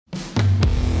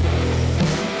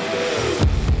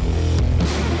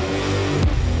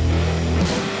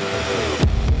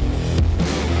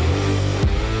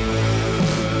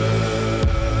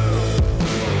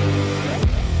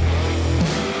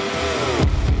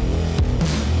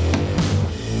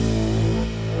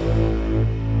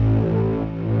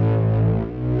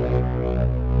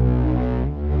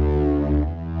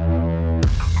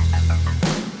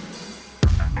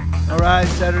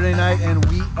Saturday night, and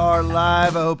we are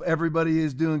live. I hope everybody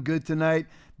is doing good tonight.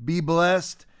 Be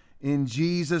blessed in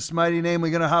Jesus' mighty name. We're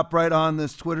going to hop right on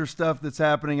this Twitter stuff that's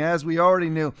happening. As we already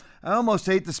knew, I almost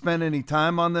hate to spend any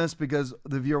time on this because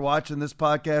if you're watching this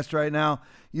podcast right now,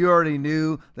 you already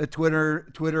knew that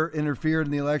Twitter interfered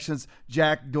in the elections.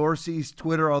 Jack Dorsey's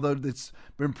Twitter, although it's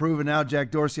been proven now, Jack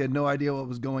Dorsey had no idea what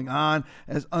was going on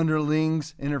as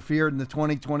underlings interfered in the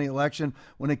 2020 election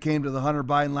when it came to the Hunter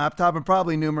Biden laptop and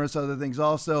probably numerous other things.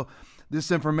 Also,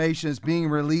 this information is being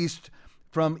released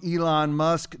from Elon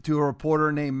Musk to a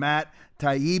reporter named Matt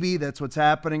Taibbi. That's what's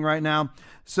happening right now.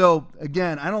 So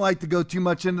again, I don't like to go too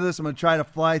much into this. I'm going to try to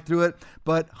fly through it.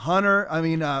 But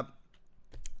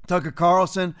Tucker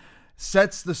Carlson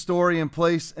sets the story in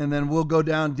place, and then we'll go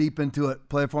down deep into it.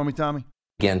 Play it for me, Tommy.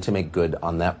 Again, to make good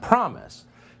on that promise,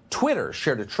 Twitter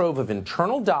shared a trove of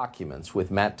internal documents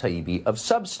with Matt Taibbi of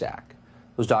Substack.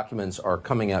 Those documents are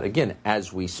coming out again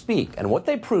as we speak, and what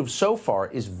they prove so far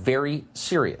is very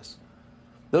serious.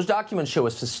 Those documents show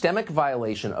a systemic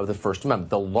violation of the First Amendment,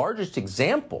 the largest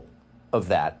example of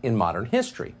that in modern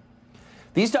history.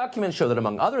 These documents show that,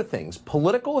 among other things,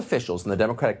 political officials in the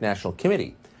Democratic National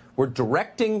Committee were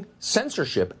directing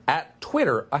censorship at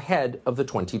Twitter ahead of the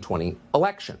 2020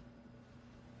 election.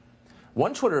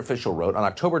 One Twitter official wrote on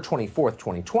October 24th,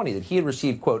 2020, that he had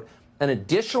received, quote, an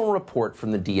additional report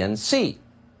from the DNC.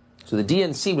 So the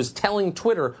DNC was telling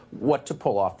Twitter what to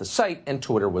pull off the site, and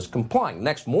Twitter was complying.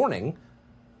 Next morning,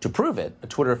 to prove it, a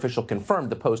Twitter official confirmed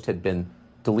the post had been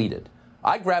deleted.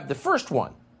 I grabbed the first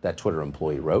one, that Twitter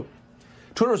employee wrote.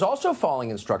 Twitter was also following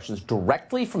instructions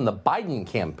directly from the Biden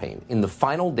campaign in the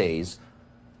final days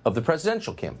of the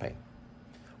presidential campaign.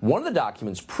 One of the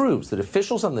documents proves that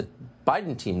officials on the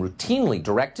Biden team routinely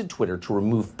directed Twitter to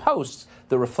remove posts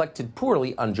that reflected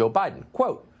poorly on Joe Biden.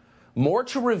 Quote, more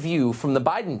to review from the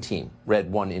Biden team,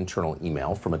 read one internal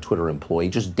email from a Twitter employee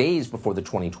just days before the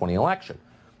 2020 election.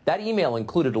 That email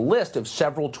included a list of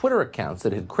several Twitter accounts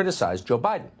that had criticized Joe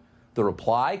Biden. The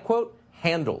reply, quote,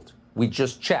 handled. We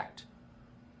just checked.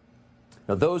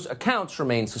 Now, those accounts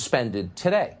remain suspended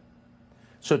today.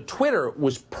 So Twitter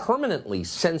was permanently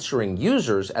censoring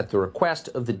users at the request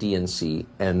of the DNC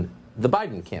and the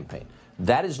Biden campaign.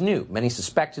 That is new. Many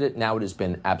suspected it. Now it has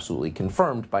been absolutely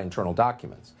confirmed by internal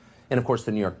documents. And, of course,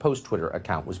 the New York Post Twitter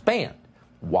account was banned.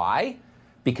 Why?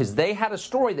 Because they had a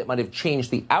story that might have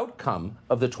changed the outcome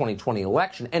of the 2020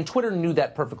 election, and Twitter knew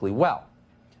that perfectly well.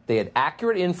 They had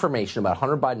accurate information about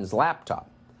Hunter Biden's laptop.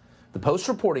 The Post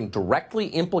reporting directly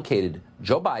implicated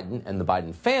Joe Biden and the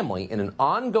Biden family in an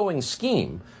ongoing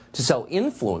scheme to sell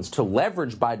influence to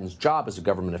leverage Biden's job as a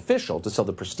government official, to sell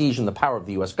the prestige and the power of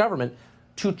the U.S. government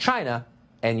to China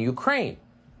and Ukraine.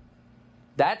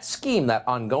 That scheme, that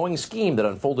ongoing scheme that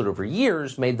unfolded over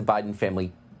years, made the Biden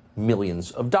family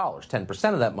millions of dollars.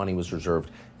 10% of that money was reserved,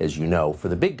 as you know, for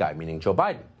the big guy, meaning Joe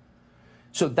Biden.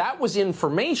 So that was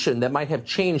information that might have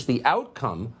changed the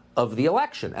outcome of the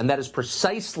election, and that is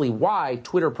precisely why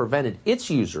Twitter prevented its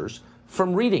users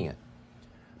from reading it.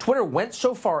 Twitter went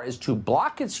so far as to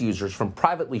block its users from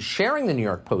privately sharing the New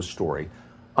York Post story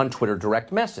on Twitter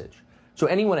direct message. So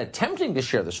anyone attempting to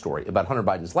share the story about Hunter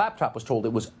Biden's laptop was told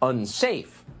it was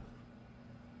unsafe.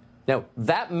 Now,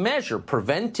 that measure,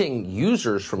 preventing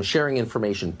users from sharing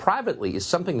information privately, is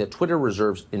something that Twitter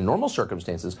reserves in normal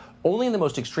circumstances only in the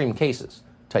most extreme cases,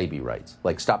 Taibbi writes,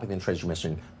 like stopping the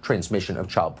transmission of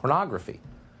child pornography.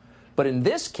 But in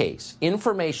this case,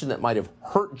 information that might have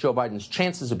hurt Joe Biden's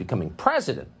chances of becoming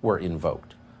president were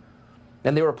invoked.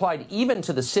 And they were applied even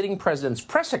to the sitting president's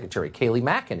press secretary, Kayleigh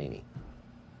McEnany.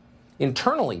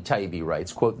 Internally, Taibbi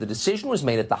writes, quote, the decision was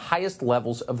made at the highest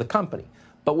levels of the company,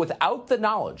 but without the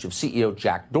knowledge of CEO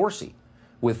Jack Dorsey,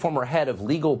 with former head of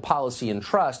legal policy and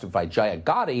trust, Vijaya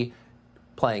Gotti,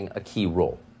 playing a key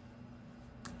role.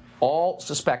 All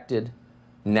suspected,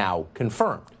 now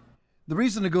confirmed. The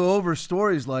reason to go over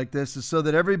stories like this is so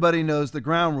that everybody knows the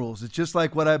ground rules. It's just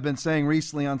like what I've been saying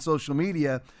recently on social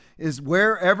media, is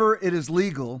wherever it is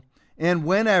legal and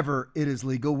whenever it is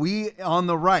legal, we on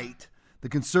the right, the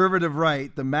conservative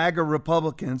right, the MAGA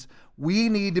Republicans, we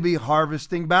need to be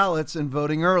harvesting ballots and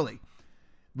voting early.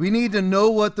 We need to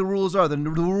know what the rules are. The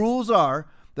rules are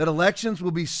that elections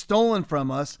will be stolen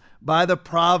from us by the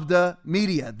Pravda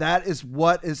media. That is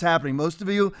what is happening. Most of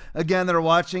you, again, that are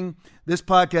watching this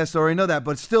podcast already know that,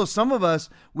 but still some of us,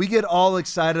 we get all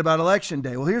excited about Election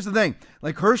Day. Well, here's the thing,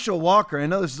 like Herschel Walker, I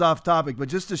know this is off topic, but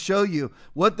just to show you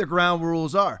what the ground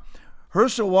rules are.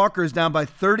 Herschel Walker is down by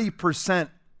 30%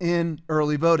 in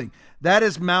early voting. That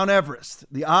is Mount Everest.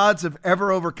 The odds of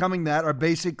ever overcoming that are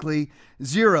basically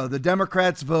zero. The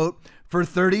Democrats vote for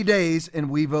 30 days and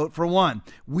we vote for 1.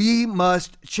 We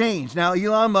must change. Now,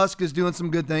 Elon Musk is doing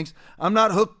some good things. I'm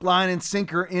not hook, line, and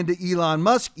sinker into Elon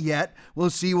Musk yet. We'll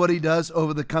see what he does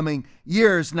over the coming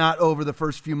years, not over the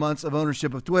first few months of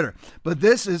ownership of Twitter. But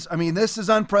this is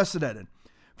unprecedented.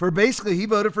 For basically, he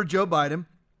voted for Joe Biden,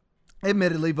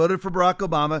 admittedly voted for Barack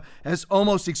Obama, has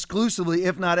almost exclusively,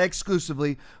 if not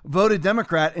exclusively, voted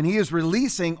Democrat, and he is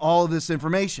releasing all of this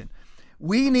information.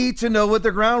 We need to know what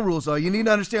the ground rules are. You need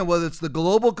to understand whether it's the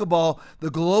global cabal, the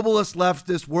globalist,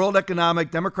 leftist, World Economic,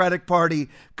 Democratic Party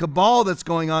cabal that's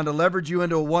going on to leverage you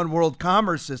into a one world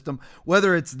commerce system,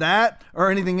 whether it's that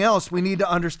or anything else, we need to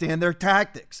understand their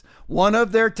tactics. One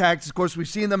of their tactics, of course, we've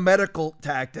seen the medical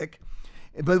tactic,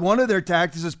 but one of their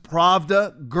tactics is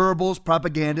Pravda, Goebbels,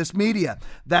 propagandist media.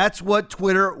 That's what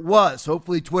Twitter was.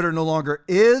 Hopefully Twitter no longer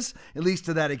is, at least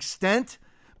to that extent.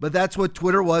 But that's what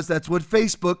Twitter was. That's what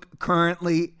Facebook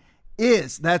currently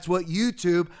is. That's what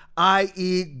YouTube,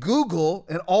 i.e. Google,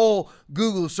 and all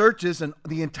Google searches and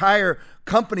the entire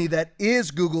company that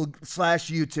is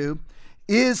Google/YouTube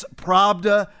is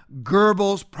Pravda,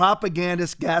 Goebbels,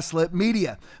 propagandist, gaslit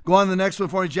media. Go on to the next one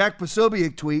for me. Jack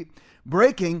Posobiec tweet.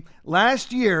 Breaking,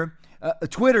 last year,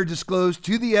 Twitter disclosed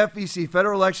to the FEC,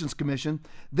 Federal Elections Commission,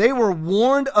 they were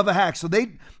warned of a hack. So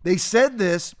they said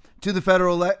this to the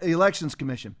Federal Elections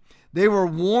Commission. They were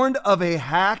warned of a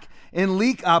hack and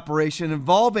leak operation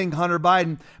involving Hunter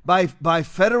Biden by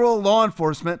federal law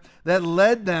enforcement that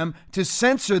led them to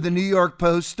censor the New York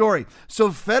Post story. So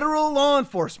federal law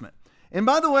enforcement. And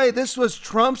by the way, this was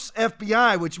Trump's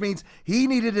FBI, which means he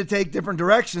needed to take different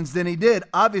directions than he did,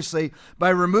 obviously,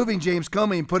 by removing James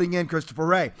Comey and putting in Christopher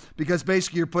Wray, because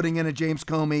basically you're putting in a James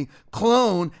Comey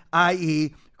clone,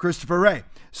 i.e. Christopher Wray.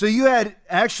 So you had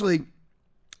actually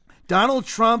Donald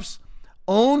Trump's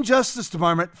own Justice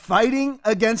Department fighting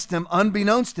against him,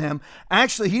 unbeknownst to him.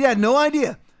 Actually, he had no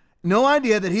idea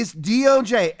that his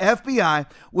DOJ, FBI,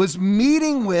 was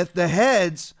meeting with the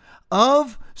heads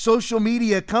of social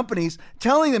media companies,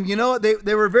 telling them,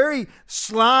 they were very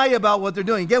sly about what they're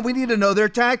doing. Again, we need to know their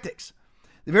tactics.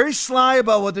 They're very sly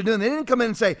about what they're doing. They didn't come in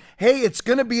and say, hey, it's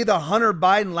going to be the Hunter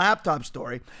Biden laptop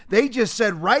story. They just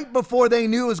said right before they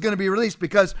knew it was going to be released,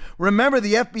 because remember,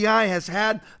 the FBI has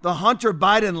had the Hunter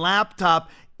Biden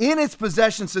laptop in its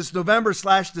possession since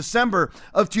November/December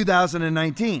of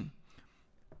 2019.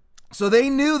 So they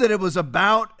knew that it was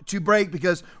about to break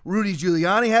because Rudy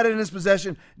Giuliani had it in his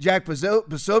possession. Jack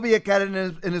Posobiec had it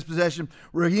in his possession.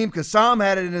 Raheem Kassam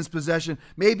had it in his possession.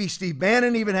 Maybe Steve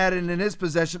Bannon even had it in his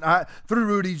possession through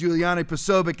Rudy Giuliani,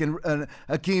 Posobiec, and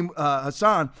Hakeem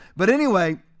Hassan. But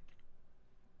anyway,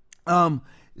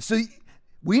 so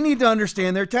we need to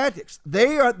understand their tactics.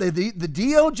 They are the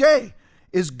DOJ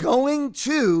is going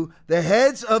to the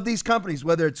heads of these companies,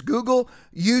 whether it's Google,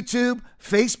 YouTube,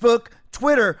 Facebook,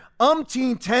 Twitter.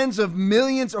 Umpteen tens of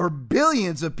millions or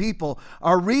billions of people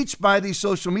are reached by these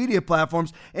social media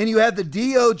platforms, and you have the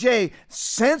DOJ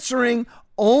censoring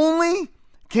only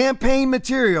campaign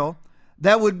material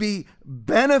that would be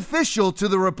beneficial to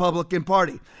the Republican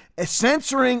Party,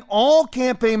 censoring all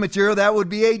campaign material that would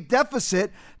be a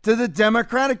deficit to the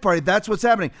Democratic Party. That's what's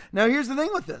happening. Now, here's the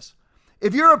thing with this.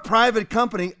 If you're a private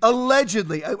company,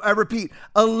 allegedly, I repeat,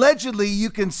 allegedly you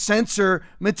can censor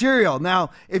material. Now,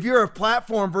 if you're a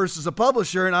platform versus a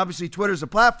publisher, and obviously Twitter's a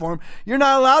platform, you're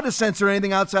not allowed to censor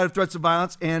anything outside of threats of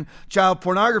violence and child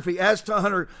pornography. As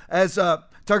Tucker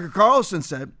Carlson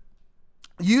said,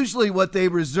 usually what they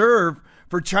reserve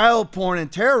for child porn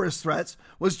and terrorist threats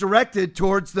was directed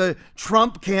towards the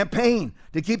Trump campaign,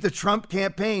 to keep the Trump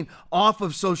campaign off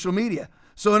of social media.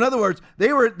 So in other words,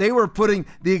 they were putting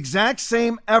the exact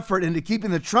same effort into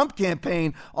keeping the Trump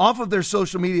campaign off of their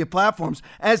social media platforms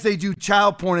as they do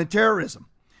child porn and terrorism.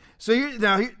 So here's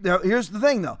the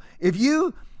thing, though. If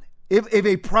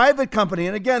a private company,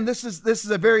 and again, this is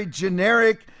a very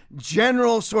generic,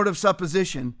 general sort of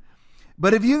supposition,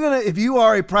 but if you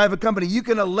are a private company, you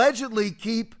can allegedly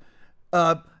keep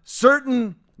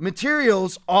certain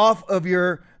materials off of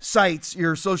your sites,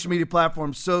 your social media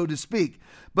platforms, so to speak.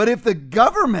 But if the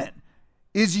government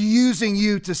is using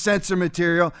you to censor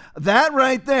material, that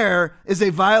right there is a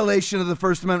violation of the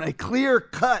First Amendment, a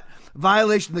clear-cut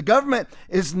violation. The government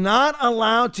is not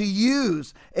allowed to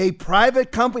use a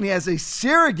private company as a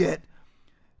surrogate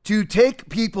to take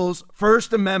people's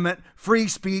First Amendment free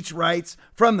speech rights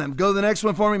from them. Go to the next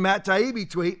one for me, Matt Taibbi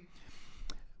tweet.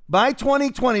 By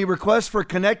 2020, requests for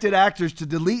connected actors to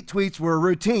delete tweets were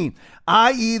routine,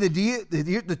 i.e. the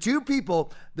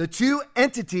two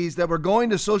entities that were going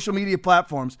to social media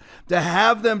platforms to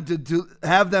have them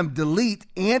delete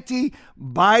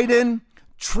anti-Biden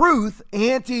truth,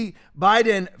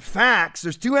 anti-Biden facts.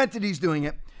 There's two entities doing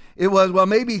it. It was, well,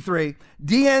 maybe three,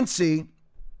 DNC,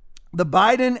 the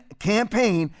Biden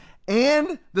campaign,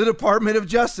 and the Department of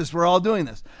Justice were all doing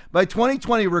this. By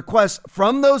 2020, requests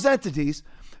from those entities,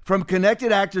 from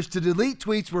connected actors to delete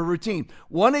tweets were routine.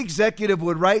 One executive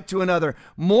would write to another,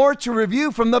 more to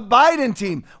review from the Biden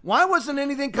team. Why wasn't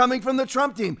anything coming from the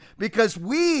Trump team? Because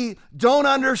we don't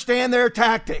understand their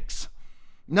tactics.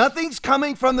 Nothing's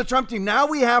coming from the Trump team. Now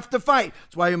we have to fight.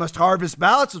 That's why we must harvest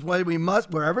ballots. That's why we must,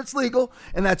 wherever it's legal,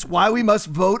 and that's why we must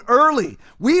vote early.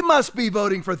 We must be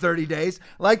voting for 30 days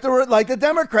like the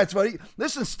Democrats voting.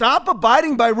 Listen, stop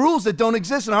abiding by rules that don't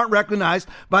exist and aren't recognized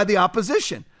by the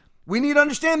opposition. We need to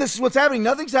understand this is what's happening.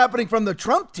 Nothing's happening from the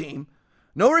Trump team.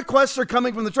 No requests are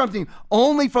coming from the Trump team,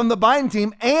 only from the Biden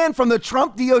team and from the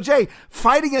Trump DOJ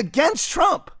fighting against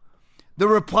Trump. The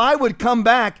reply would come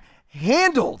back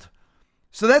handled.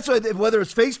 So that's why, whether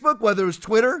it's Facebook, whether it's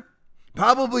Twitter,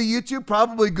 probably YouTube,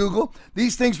 probably Google,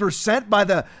 these things were sent by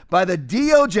the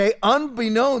DOJ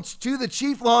unbeknownst to the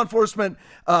chief law enforcement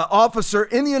officer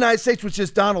in the United States, which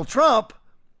is Donald Trump,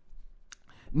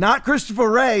 not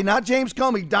Christopher Wray, not James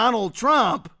Comey, Donald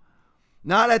Trump,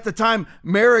 not at the time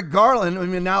Merrick Garland. I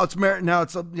mean, now it's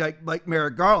like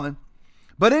Merrick Garland.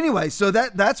 But anyway, so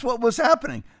that's what was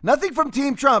happening. Nothing from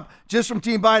Team Trump, just from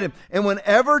Team Biden. And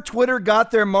whenever Twitter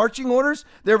got their marching orders,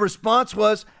 their response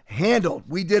was handled.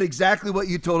 We did exactly what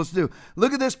you told us to do.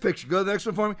 Look at this picture. Go to the next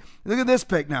one for me. Look at this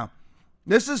pic now.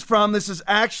 This is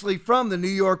actually from the New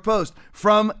York Post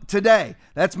from today.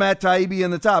 That's Matt Taibbi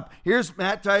in the top. Here's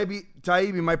Matt Taibbi,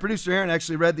 my producer Aaron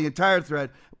actually read the entire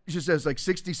thread. It just says like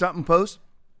 60-something posts.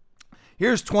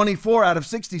 Here's 24 out of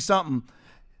 60-something.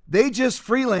 They just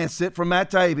freelanced it from Matt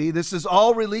Taibbi. This is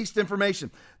all released information.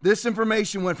 This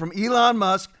information went from Elon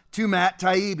Musk to Matt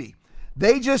Taibbi.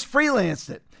 They just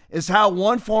freelanced it, is how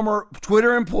one former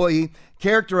Twitter employee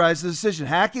characterized the decision.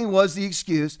 Hacking was the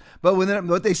excuse, but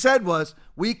what they said was,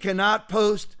 we cannot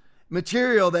post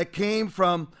material that came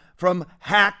from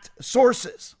hacked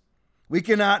sources. We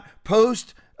cannot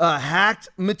post hacked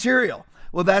material.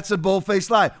 Well, that's a bull-faced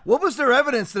lie. What was their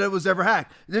evidence that it was ever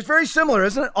hacked? It's very similar,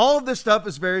 isn't it? All of this stuff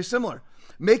is very similar.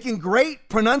 Making great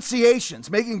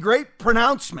pronunciations, making great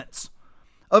pronouncements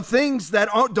of things that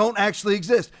don't actually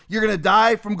exist. You're going to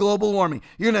die from global warming.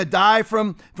 You're going to die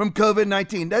from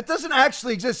COVID-19. That doesn't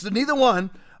actually exist. So neither one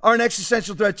are an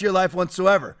existential threat to your life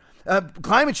whatsoever.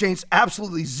 Climate change,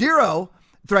 absolutely zero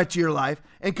threat to your life.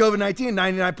 And COVID-19,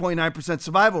 99.9%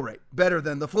 survival rate, better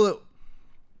than the flu.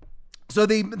 So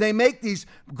they make these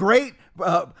great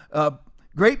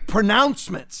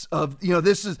pronouncements of,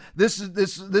 this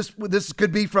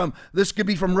could be from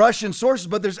Russian sources,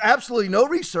 but there's absolutely no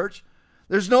research.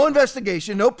 There's no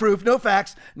investigation, no proof, no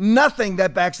facts, nothing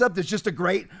that backs up. There's just a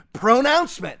great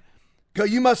pronouncement.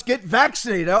 You must get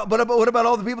vaccinated. What about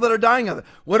all the people that are dying of it?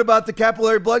 What about the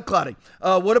capillary blood clotting?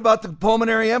 What about the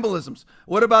pulmonary embolisms?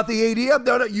 What about the AD?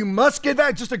 No, you must get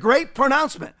vaccinated. Just a great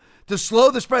pronouncement to slow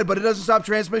the spread, but it doesn't stop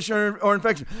transmission or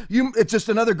infection. It's just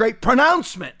another great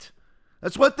pronouncement.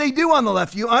 That's what they do on the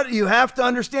left. You have to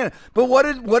understand it. But what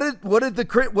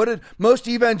did most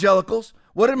evangelicals?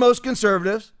 What did most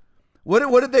conservatives?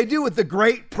 What did they do with the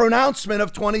great pronouncement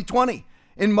of 2020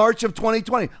 in March of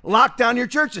 2020? Lock down your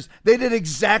churches. They did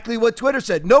exactly what Twitter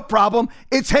said. No problem.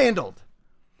 It's handled.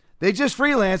 They just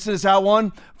freelanced it, is how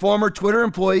one former Twitter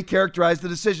employee characterized the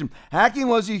decision. Hacking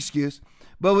was the excuse.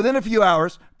 But within a few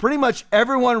hours, pretty much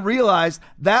everyone realized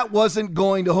that wasn't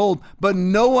going to hold, but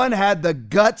no one had the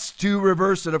guts to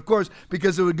reverse it, of course,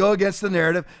 because it would go against the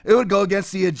narrative. It would go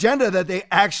against the agenda that they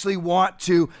actually want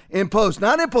to impose.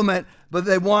 Not implement, but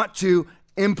they want to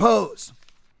impose.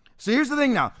 So here's the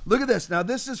thing now. Look at this. Now,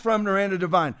 this is from Miranda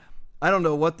Devine. I don't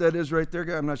know what that is right there.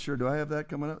 I'm not sure. Do I have that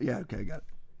coming up? Yeah, okay, got it.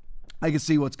 I can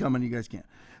see what's coming. You guys can't.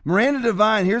 Miranda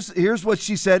Devine, here's what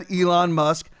she said Elon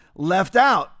Musk left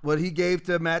out, what he gave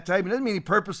to Matt Taibbi. It doesn't mean he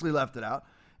purposely left it out.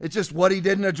 It's just what he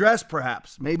didn't address,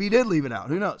 perhaps. Maybe he did leave it out.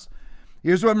 Who knows?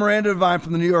 Here's what Miranda Devine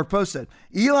from the New York Post said.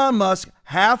 Elon Musk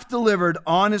half delivered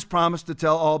on his promise to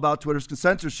tell all about Twitter's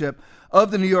censorship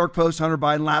of the New York Post Hunter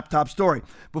Biden laptop story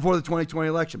before the 2020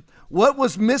 election. What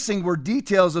was missing were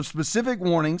details of specific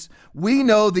warnings we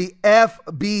know the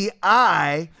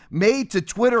FBI made to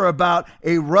Twitter about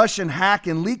a Russian hack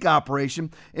and leak operation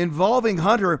involving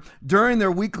Hunter during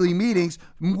their weekly meetings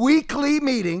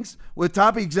with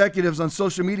top executives on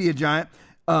social media giant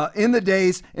in the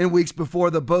days and weeks before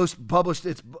the Post published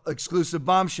its exclusive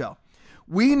bombshell.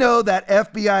 We know that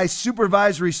FBI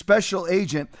Supervisory Special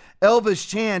Agent Elvis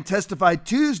Chan testified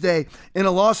Tuesday in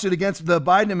a lawsuit against the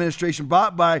Biden administration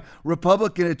brought by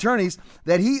Republican attorneys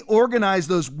that he organized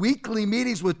those weekly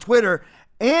meetings with Twitter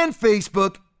and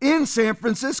Facebook in San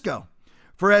Francisco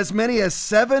for as many as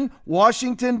 7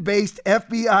 Washington-based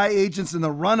FBI agents in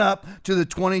the run-up to the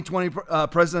 2020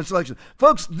 presidential election.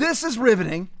 Folks, this is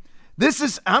riveting.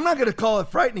 I'm not going to call it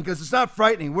frightening because it's not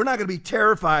frightening. We're not going to be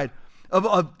terrified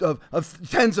of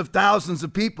tens of thousands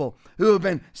of people who have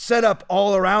been set up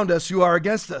all around us who are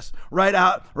against us right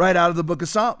out of the book of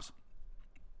Psalms.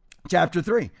 Chapter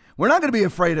 3. We're not going to be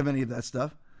afraid of any of that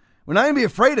stuff. We're not going to be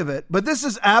afraid of it, but this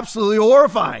is absolutely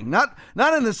horrifying. Not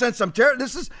in the sense I'm terrified.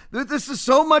 This is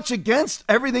so much against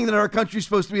everything that our country is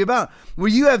supposed to be about. Where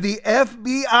you have the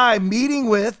FBI meeting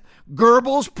with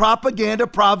Goebbels Propaganda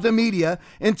Pravda Media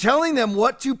and telling them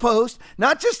what to post,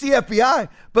 not just the FBI,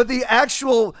 but the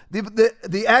actual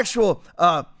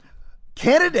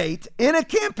candidate in a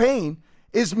campaign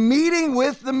is meeting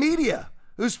with the media,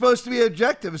 who's supposed to be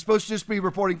objective, is supposed to just be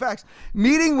reporting facts,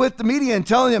 meeting with the media and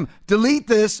telling them delete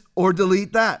this or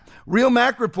delete that. Real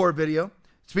Mac Report video.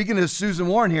 Speaking to Susan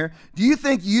Warren here, do you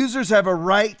think users have a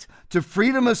right to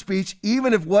freedom of speech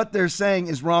even if what they're saying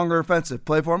is wrong or offensive?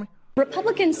 Play for me.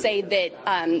 Republicans say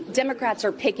that Democrats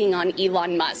are picking on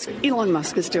Elon Musk. Elon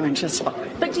Musk is doing just fine.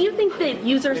 But do you think that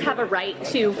users have a right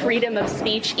to freedom of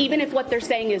speech, even if what they're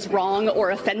saying is wrong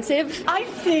or offensive? I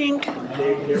think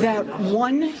that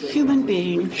one human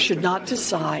being should not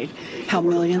decide how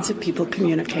millions of people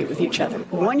communicate with each other.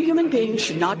 One human being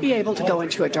should not be able to go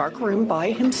into a dark room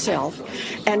by himself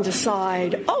and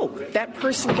decide, oh, that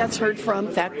person gets heard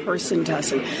from, that person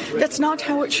doesn't. That's not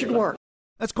how it should work.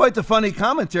 That's quite the funny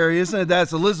commentary, isn't it?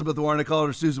 That's Elizabeth Warren. I call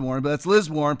her Susan Warren, but that's Liz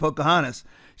Warren, Pocahontas.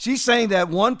 She's saying that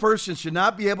one person should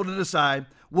not be able to decide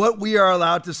what we are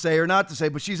allowed to say or not to say,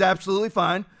 but she's absolutely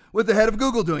fine with the head of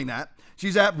Google doing that.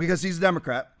 Because he's a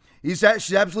Democrat. She's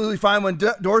absolutely fine when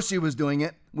Dorsey was doing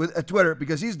it with Twitter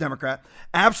because he's a Democrat.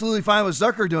 Absolutely fine with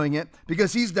Zucker doing it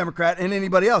because he's a Democrat and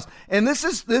anybody else. And this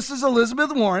is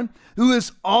Elizabeth Warren, who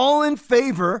is all in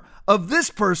favor of this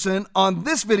person on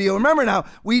this video. Remember now,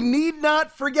 we need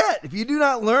not forget. If you do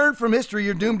not learn from history,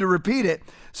 you're doomed to repeat it.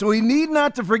 So we need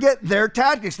not to forget their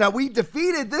tactics. Now, we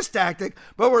defeated this tactic,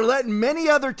 but we're letting many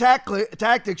other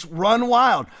tactics run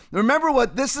wild. Remember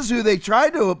this is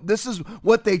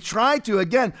what they try to,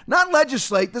 again, not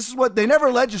legislate. This is what they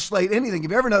never legislate anything.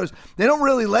 If you ever notice, they don't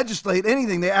really legislate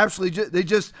anything.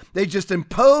 They just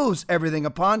impose everything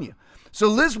upon you. So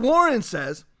Liz Warren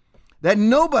says that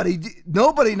nobody,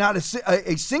 not a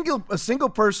single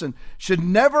person should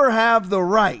never have the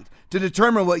right to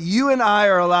determine what you and I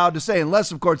are allowed to say,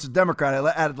 unless, of course, a Democrat. I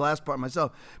added the last part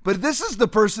myself. But this is the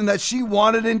person that she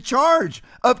wanted in charge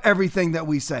of everything that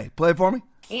we say. Play it for me.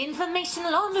 Information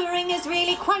laundering is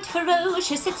really quite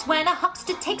ferocious. It's when a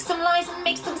huckster takes some lies and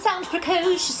makes them sound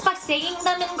precocious by saying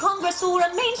them in Congress or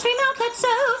a mainstream outlet. So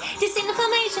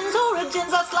disinformation's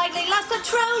origins are slightly less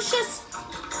atrocious.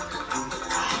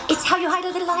 It's how you hide a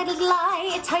little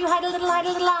lie. It's how you hide a little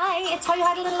lie. It's how you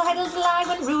hide a little lie.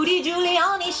 When Rudy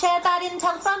Giuliani shared bad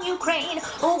intel from Ukraine,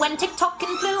 or when TikTok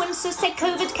influencers say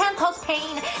COVID can cause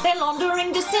pain, they're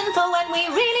laundering disinfo and we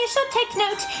really should take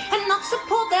note and not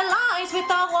support their lies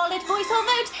with our wallet, voice, or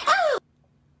vote. Oh!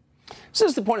 This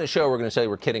is the point of the show. We're going to say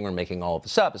we're kidding. We're making all of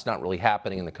this up. It's not really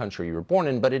happening in the country you were born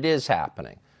in, but it is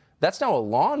happening. That's now a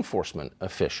law enforcement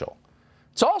official.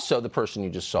 It's also the person you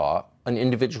just saw, an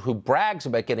individual who brags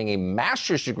about getting a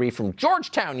master's degree from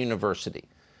Georgetown University.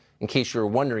 In case you're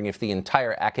wondering if the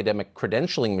entire academic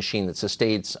credentialing machine that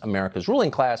sustains America's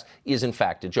ruling class is in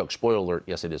fact a joke. Spoiler alert,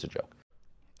 yes, it is a joke.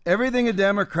 Everything a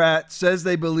Democrat says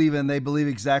they believe in, they believe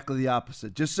exactly the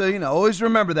opposite. Just so you know, always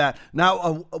remember that.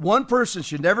 Now, one person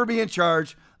should never be in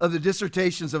charge of the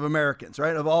dissertations of Americans,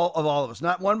 right? Of all of us.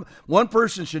 Not one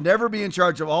person should never be in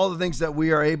charge of all the things that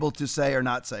we are able to say or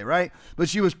not say, right? But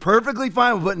she was perfectly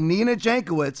fine with putting Nina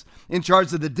Jankowicz in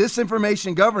charge of the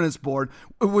Disinformation Governance Board,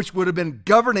 which would have been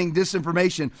governing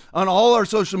disinformation on all our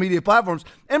social media platforms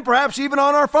and perhaps even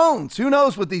on our phones. Who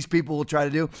knows what these people will try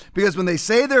to do? Because when they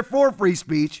say they're for free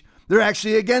speech, they're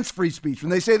actually against free speech. When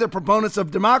they say they're proponents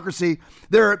of democracy,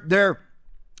 they're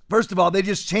first of all, they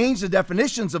just change the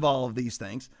definitions of all of these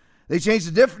things. They change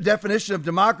the definition of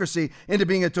democracy into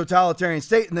being a totalitarian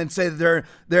state and then say that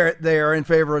they are in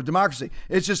favor of democracy.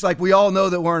 It's just like we all know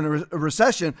that we're in a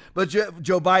recession, but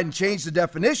Joe Biden changed the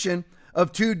definition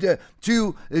of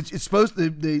it's supposed to,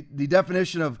 the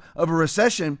definition of a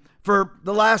recession for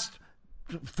the last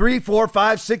 3, 4,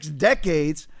 5, 6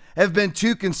 decades have been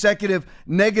 2 consecutive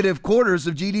negative quarters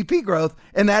of GDP growth,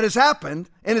 and that has happened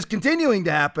and is continuing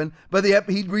to happen. But he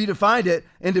redefined it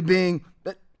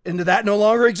into that no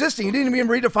longer existing. He didn't even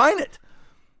redefine it.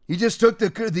 He just took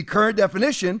the current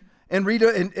definition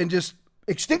and just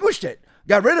extinguished it,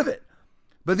 got rid of it.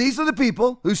 But these are the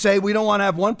people who say we don't want to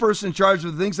have one person in charge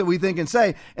of the things that we think and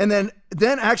say, and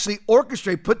then actually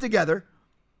put together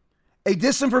a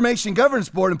disinformation governance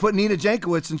board and put Nina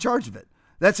Jankowicz in charge of it.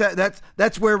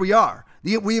 That's where we are.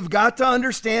 We've got to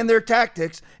understand their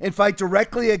tactics and fight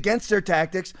directly against their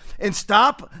tactics and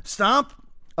stop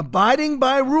abiding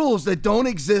by rules that don't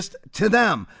exist to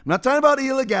them. I'm not talking about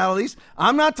illegalities.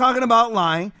 I'm not talking about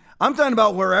lying. I'm talking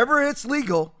about wherever it's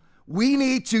legal, we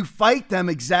need to fight them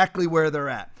exactly where they're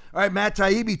at. All right, Matt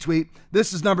Taibbi tweet.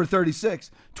 This is number 36.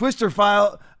 Twitter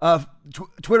files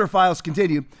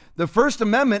continue. The First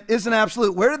Amendment isn't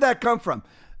absolute. Where did that come from?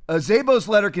 Szabo's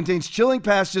letter contains chilling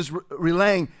passages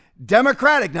relaying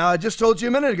democratic. Now, I just told you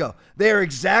a minute ago. They are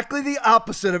exactly the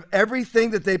opposite of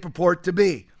everything that they purport to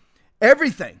be.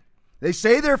 Everything. They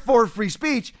say they're for free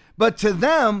speech, but to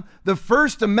them, the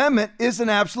First Amendment isn't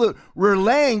absolute.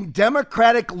 Relaying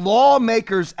democratic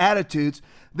lawmakers' attitudes,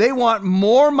 they want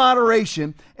more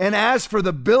moderation. And as for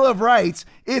the Bill of Rights,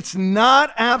 it's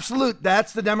not absolute.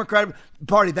 That's the Democratic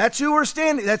Party. That's who we're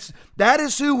standing. That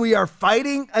is who we are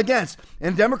fighting against.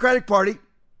 And the Democratic Party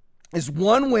is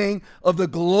one wing of the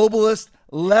globalist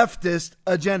leftist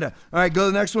agenda. All right, go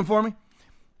to the next one for me.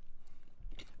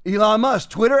 Elon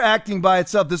Musk, Twitter acting by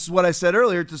itself, this is what I said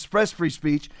earlier, to suppress free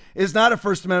speech is not a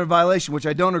First Amendment violation, which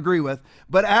I don't agree with.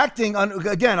 But acting on,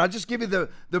 again, I'll just give you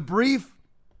the brief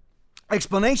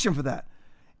explanation for that.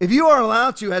 If you are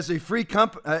allowed to, as a free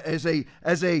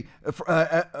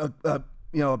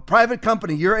private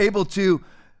company, you're able to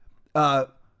allowed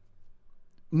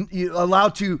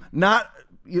to not.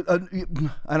 And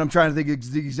I'm trying to think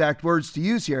of the exact words to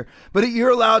use here, but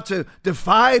you're allowed to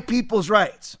defy people's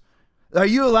rights. Are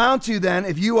you allowed to then,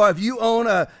 if you own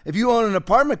an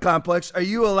apartment complex, are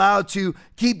you allowed to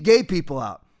keep gay people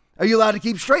out? Are you allowed to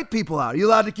keep straight people out? Are you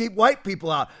allowed to keep white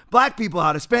people out, black people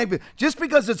out, Hispanic people? Just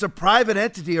because it's a private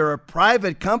entity or a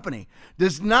private company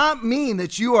does not mean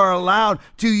that you are allowed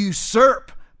to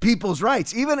usurp people's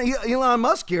rights. Even Elon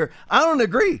Musk here, I don't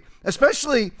agree,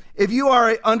 especially if you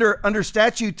are under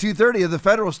Statute 230 of the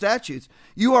federal statutes.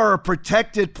 You are a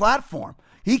protected platform.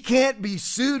 He can't be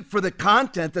sued for the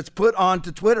content that's put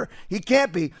onto Twitter. He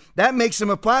can't be. That makes him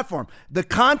a platform. The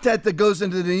content that goes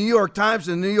into the New York Times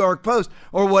and the New York Post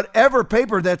or whatever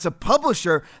paper that's a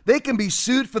publisher, they can be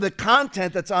sued for the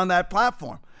content that's on that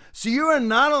platform. So you are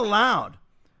not allowed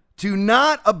to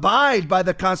not abide by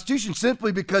the Constitution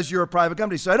simply because you're a private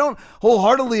company. So I don't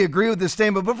wholeheartedly agree with this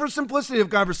statement, but for simplicity of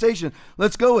conversation,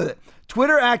 let's go with it.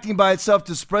 Twitter acting by itself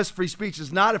to suppress free speech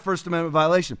is not a First Amendment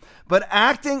violation, but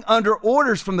acting under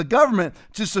orders from the government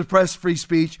to suppress free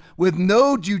speech with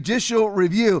no judicial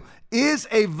review is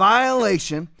a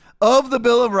violation of the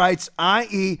Bill of Rights,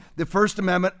 i.e. the First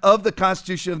Amendment of the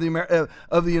Constitution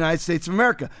of the United States of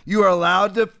America. You are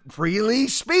allowed to freely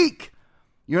speak.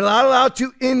 You're not allowed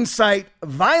to incite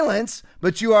violence,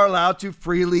 but you are allowed to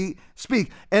freely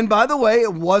speak. And by the way,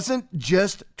 it wasn't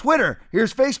just Twitter.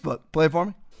 Here's Facebook. Play it for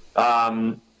me.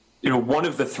 One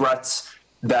of the threats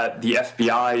that the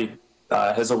FBI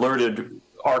has alerted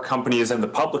our companies and the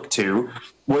public to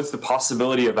was the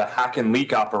possibility of a hack and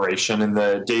leak operation in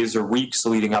the days or weeks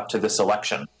leading up to this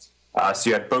election. So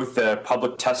you had both the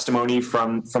public testimony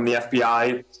from the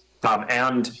FBI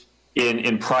and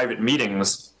in private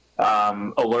meetings,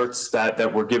 alerts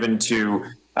that were given to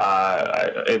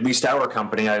at least our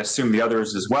company, I assume the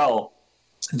others as well,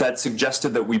 that suggested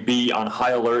that we be on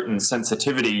high alert and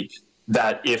sensitivity,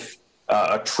 that if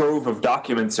a trove of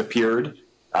documents appeared,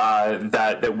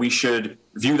 that we should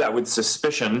view that with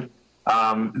suspicion,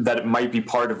 that it might be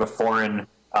part of a foreign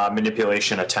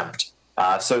manipulation attempt.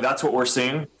 So that's what we're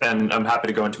seeing, and I'm happy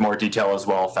to go into more detail as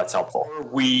well if that's helpful.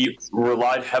 We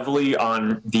relied heavily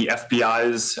on the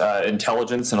FBI's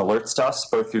intelligence and alerts to us,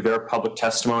 both through their public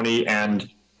testimony and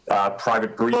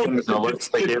private briefings and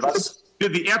alerts they gave us.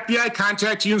 Did the FBI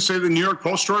contact you and say the New York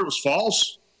Post story was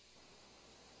false?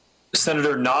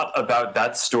 Senator, not about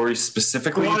that story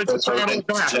specifically. Why did you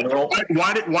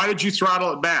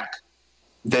throttle it back?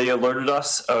 They alerted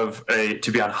us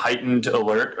to be on heightened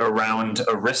alert around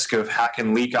a risk of hack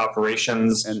and leak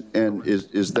operations. And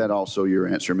is that also your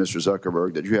answer, Mr.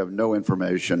 Zuckerberg, that you have no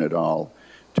information at all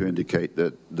to indicate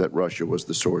that Russia was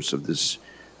the source of this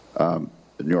New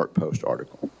York Post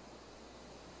article?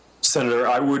 Senator,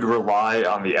 I would rely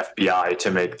on the FBI to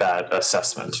make that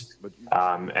assessment.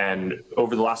 And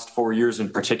over the last 4 years in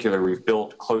particular, we've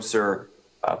built closer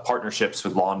partnerships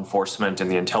with law enforcement and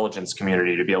the intelligence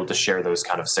community to be able to share those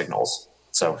kind of signals.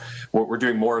 So we're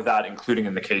doing more of that, including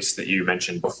in the case that you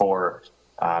mentioned before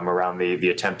around the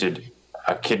attempted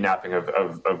kidnapping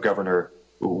of Governor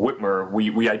Whitmer.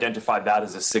 We identified that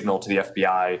as a signal to the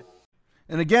FBI.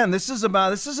 And again, this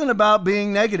isn't about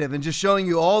being negative and just showing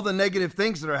you all the negative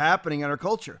things that are happening in our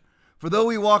culture. For though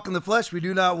we walk in the flesh, we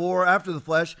do not war after the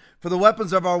flesh. For the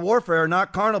weapons of our warfare are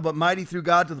not carnal, but mighty through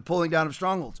God to the pulling down of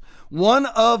strongholds. One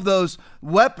of those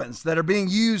weapons that are being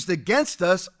used against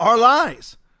us are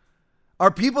lies.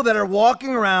 Are people that are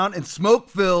walking around in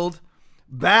smoke-filled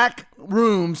back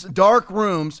rooms, dark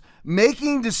rooms,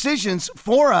 making decisions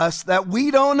for us that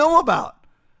we don't know about.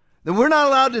 That we're not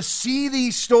allowed to see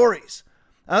these stories.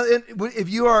 If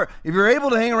you're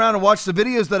able to hang around and watch the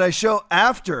videos that I show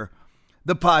after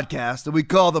the podcast that we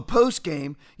call the post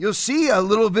game, you'll see a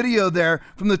little video there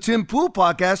from the Tim Pool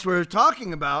podcast where they're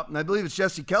talking about, and I believe it's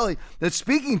Jesse Kelly that's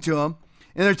speaking to him,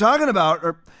 and they're talking about,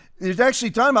 or they're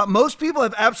actually talking about, most people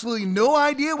have absolutely no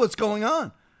idea what's going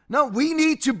on. No, we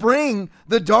need to bring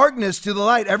the darkness to the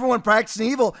light. Everyone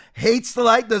practicing evil hates the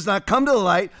light, does not come to the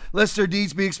light, lest their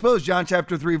deeds be exposed. John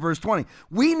chapter 3, verse 20.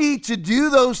 We need to do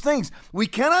those things. We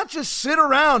cannot just sit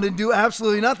around and do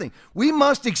absolutely nothing. We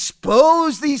must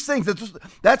expose these things.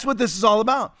 That's what this is all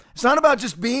about. It's not about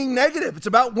just being negative. It's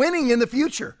about winning in the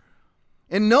future.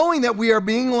 And knowing that we are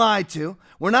being lied to.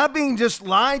 We're not being just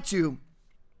lied to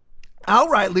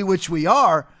outrightly, which we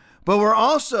are, but we're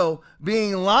also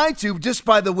being lied to just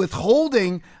by the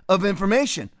withholding of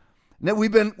information. That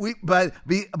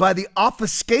by the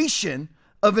obfuscation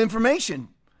of information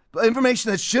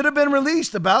that should have been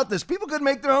released about this. People could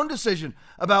make their own decision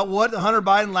about what the Hunter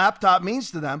Biden laptop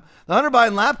means to them. The Hunter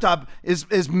Biden laptop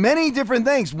is many different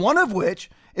things. One of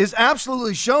which is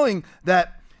absolutely showing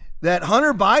that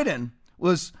Hunter Biden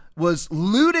was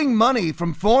looting money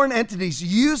from foreign entities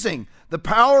using the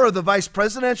power of the vice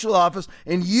presidential office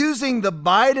and using the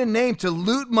Biden name to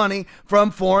loot money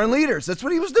from foreign leaders. That's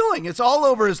what he was doing. It's all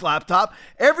over his laptop.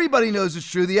 Everybody knows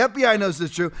it's true. The FBI knows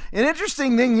it's true. An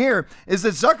interesting thing here is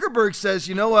that Zuckerberg says,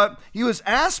 you know what? He was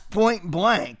asked point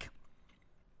blank,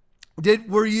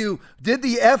 did the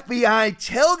FBI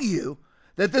tell you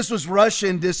that this was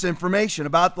Russian disinformation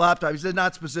about the laptop? He said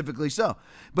not specifically so.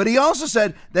 But he also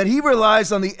said that he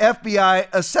relies on the FBI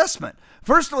assessment.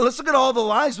 First of all, let's look at all the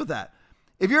lies with that.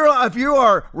 If you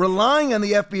are relying on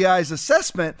the FBI's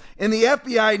assessment and the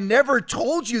FBI never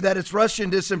told you that it's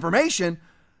Russian disinformation,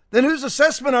 then whose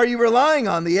assessment are you relying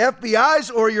on? The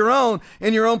FBI's or your own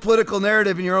and your own political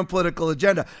narrative and your own political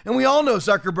agenda? And we all know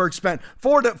Zuckerberg spent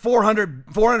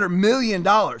 $400 million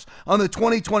on the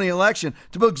 2020 election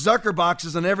to put Zucker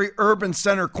boxes on every urban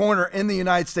center corner in the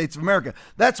United States of America.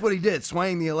 That's what he did,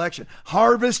 swaying the election,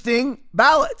 harvesting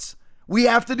ballots. We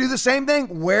have to do the same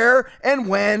thing where and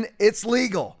when it's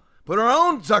legal. Put our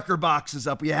own Zucker boxes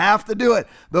up. We have to do it.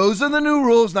 Those are the new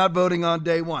rules, not voting on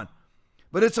day one.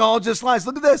 But it's all just lies.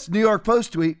 Look at this New York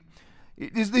Post tweet.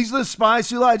 These are the spies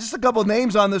who lied. Just a couple of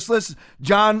names on this list.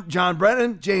 John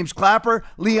Brennan, James Clapper,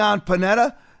 Leon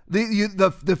Panetta,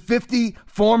 the 50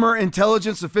 former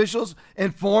intelligence officials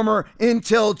and former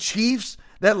intel chiefs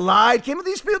that lied. Came with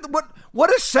these people.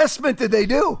 What assessment did they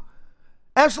do?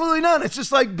 Absolutely none. It's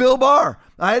just like Bill Barr.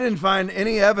 I didn't find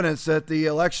any evidence that the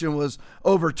election was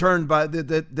overturned by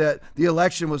that the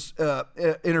election was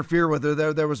interfered with,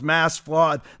 or there was mass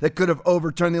fraud that could have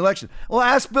overturned the election. Well,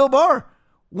 ask Bill Barr.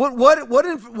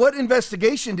 What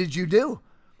investigation did you do?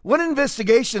 What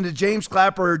investigation did James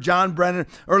Clapper or John Brennan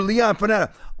or Leon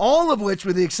Panetta, all of which,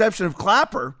 with the exception of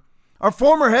Clapper, are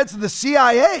former heads of the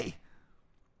CIA?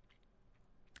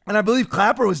 And I believe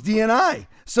Clapper was DNI.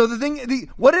 So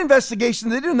what investigation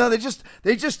did they do? No,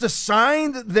 they just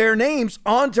assigned their names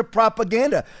onto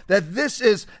propaganda. That this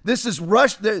is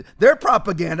their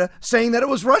propaganda, saying that it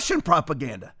was Russian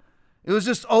propaganda. It was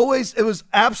just always, it was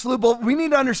absolute bull. We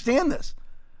need to understand this.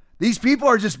 These people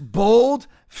are just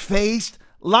bold-faced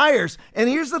liars. And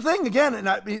here's the thing again,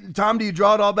 and Tom, do you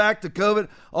draw it all back to COVID,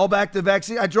 all back to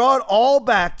vaccine? I draw it all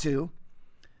back to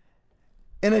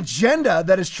an agenda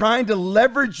that is trying to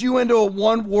leverage you into a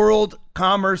one world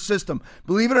commerce system.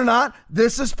 Believe it or not,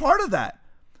 this is part of that.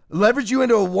 Leverage you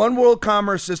into a one world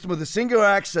commerce system with a singular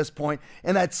access point,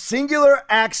 and that singular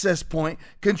access point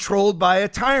controlled by a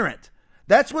tyrant.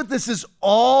 That's what this is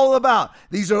all about.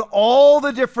 These are all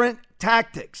the different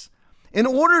tactics. In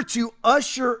order to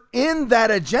usher in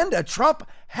that agenda, Trump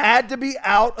had to be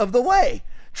out of the way.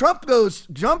 Trump goes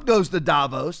to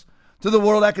Davos, to the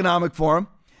World Economic Forum,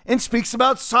 and speaks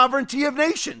about sovereignty of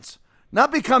nations,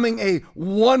 not becoming a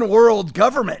one world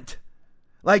government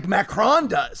like Macron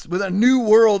does with a new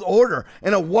world order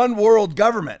and a one world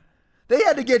government. They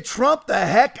had to get Trump the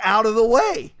heck out of the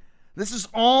way. This is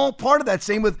all part of that.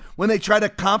 Same with when they try to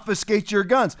confiscate your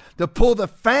guns, to pull the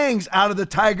fangs out of the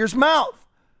tiger's mouth.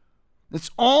 It's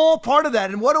all part of that.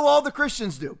 And what do all the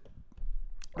Christians do?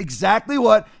 Exactly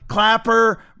what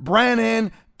Clapper,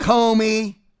 Brennan,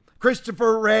 Comey,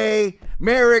 Christopher Wray,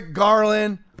 Merrick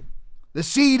Garland, the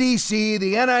CDC,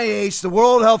 the NIH, the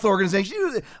World Health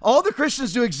Organization, all the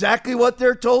Christians do exactly what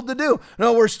they're told to do.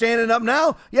 No, we're standing up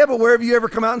now. Yeah, but where have you ever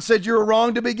come out and said you were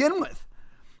wrong to begin with?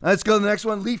 Let's go to the next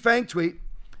one. Lee Fang tweet.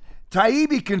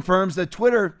 Taibbi confirms that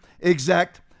Twitter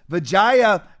exec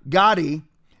Vijaya Gadde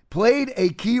played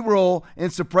a key role in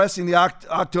suppressing the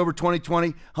October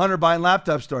 2020 Hunter Biden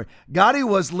laptop story. Gadde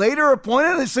was later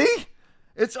appointed,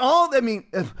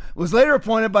 was later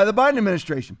appointed by the Biden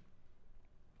administration.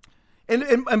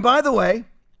 And by the way,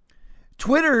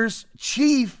 Twitter's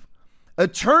chief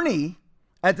attorney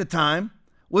at the time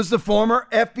was the former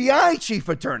FBI chief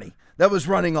attorney that was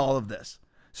running all of this.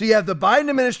 So you have the Biden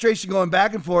administration going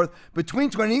back and forth between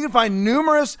Twitter. You can find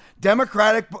numerous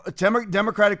Democratic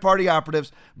Party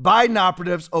operatives, Biden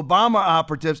operatives, Obama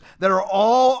operatives that are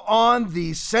all on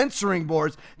these censoring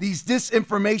boards, these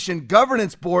disinformation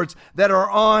governance boards that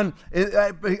are on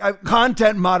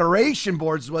content moderation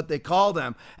boards is what they call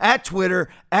them, at Twitter,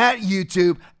 at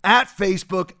YouTube, at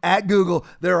Facebook, at Google.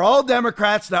 They're all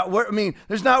Democrats.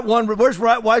 There's not one.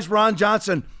 Why is Ron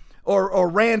Johnson or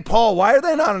Rand Paul? Why are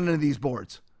they not on any of these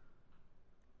boards?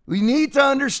 We need to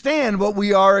understand what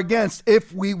we are against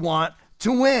if we want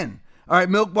to win. All right,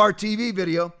 Milk Bar TV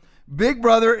video. Big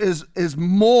Brother is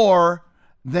more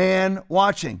than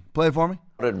watching. Play it for me.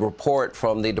 Report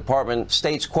from the department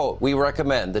states, quote, "We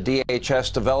recommend the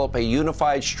DHS develop a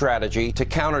unified strategy to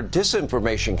counter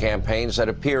disinformation campaigns that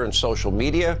appear in social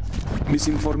media.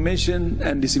 Misinformation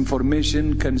and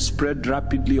disinformation can spread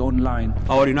rapidly online.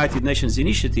 Our United Nations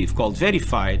initiative called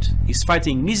Verified is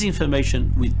fighting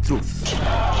misinformation with truth.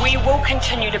 We will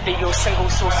continue to be your single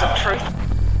source of truth.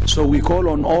 So we call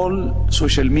on all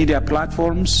social media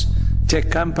platforms,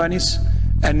 tech companies,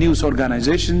 and news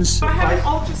organizations. I have an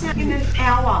ultrasound in an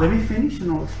hour. Let me finish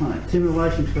and I'll explain. It's in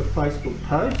relation to a Facebook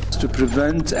post. To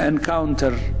prevent and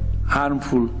counter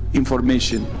harmful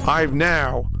information. I've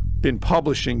now been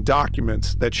publishing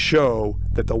documents that show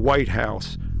that the White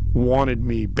House wanted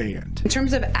me banned. In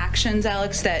terms of actions,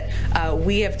 Alex, that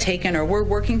we have taken, or we're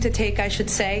working to take, I should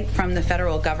say, from the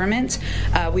federal government,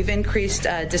 we've increased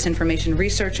disinformation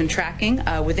research and tracking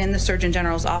within the Surgeon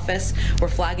General's office. We're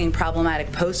flagging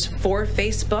problematic posts for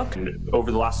Facebook. And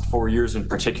over the last 4 years in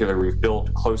particular, we've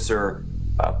built closer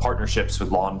partnerships with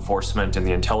law enforcement and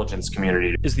the intelligence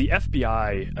community. Is the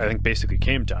FBI, I think, basically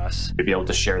came to us to be able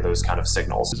to share those kind of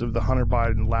signals. Because of the Hunter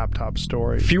Biden laptop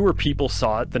story. Fewer people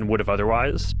saw it than would have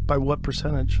otherwise. By what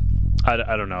percentage? I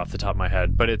don't know off the top of my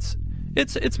head, but it's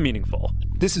meaningful.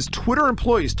 This is Twitter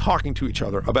employees talking to each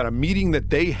other about a meeting that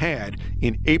they had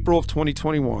in April of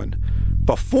 2021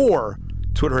 before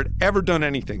Twitter had ever done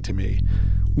anything to me,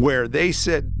 where they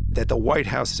said that the White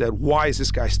House said, why is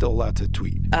this guy still allowed to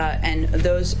tweet? And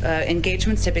those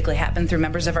engagements typically happen through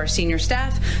members of our senior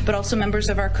staff, but also members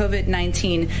of our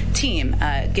COVID-19 team.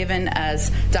 Given, as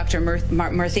Dr.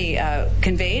 Murthy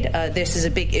conveyed, this is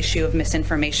a big issue of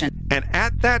misinformation. And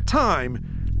at that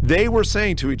time, they were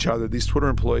saying to each other, these Twitter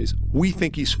employees, we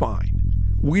think he's fine.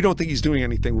 We don't think he's doing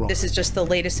anything wrong. This is just the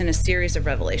latest in a series of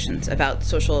revelations about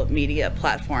social media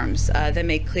platforms that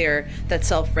make clear that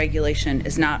self-regulation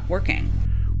is not working.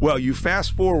 Well, you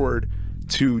fast forward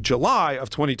to July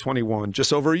of 2021,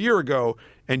 just over a year ago,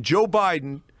 and Joe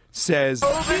Biden says,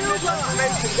 what's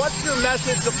your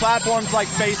message to platforms like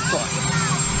Facebook?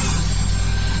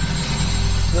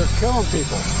 They're killing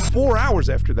people. 4 hours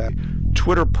after that,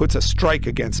 Twitter puts a strike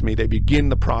against me. They begin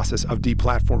the process of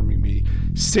deplatforming me.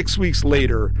 6 weeks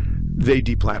later, they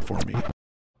deplatform me.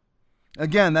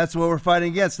 Again, that's what we're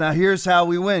fighting against. Now, here's how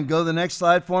we win. Go to the next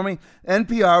slide for me.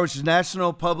 NPR, which is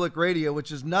National Public Radio,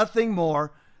 which is nothing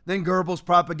more than Goebbels'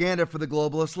 propaganda for the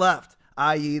globalist left,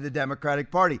 i.e. the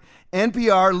Democratic Party.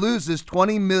 NPR loses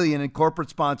 $20 million in corporate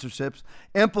sponsorships,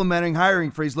 implementing hiring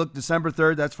freeze. Look, December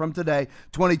 3rd, that's from today,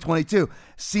 2022.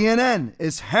 CNN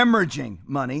is hemorrhaging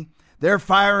money. They're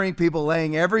firing people,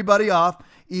 laying everybody off.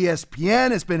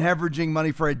 ESPN has been hemorrhaging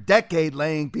money for a decade,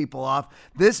 laying people off.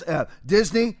 This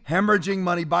Disney hemorrhaging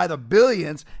money by the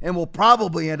billions and will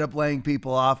probably end up laying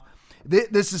people off.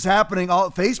 This is happening.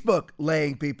 Facebook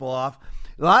laying people off.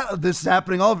 This is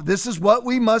happening. This is what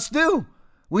we must do.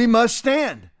 We must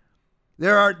stand.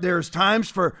 There's times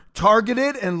for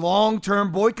targeted and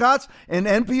long-term boycotts and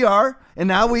NPR, and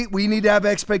now we need to have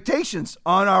expectations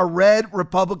on our red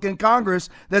Republican Congress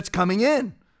that's coming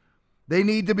in. They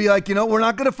need to be like, we're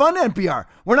not going to fund NPR.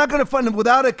 We're not going to fund them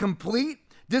without a complete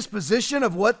disposition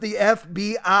of what the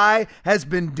FBI has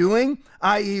been doing,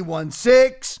 i.e.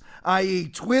 1-6, i.e.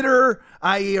 Twitter,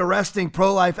 i.e. arresting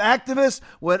pro-life activists,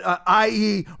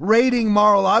 i.e. raiding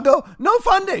Mar-a-Lago. No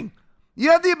funding.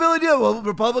 You have the ability to, well,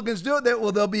 Republicans do it.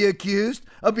 They'll be accused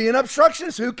of being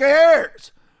obstructionists. Who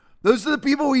cares? Those are the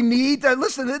people we need to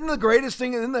listen. Isn't the greatest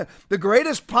thing, the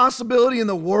greatest possibility in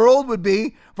the world would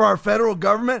be for our federal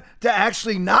government to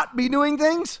actually not be doing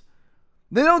things?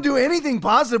 They don't do anything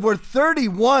positive. We're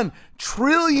 $31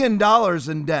 trillion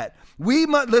in debt. We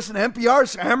must listen.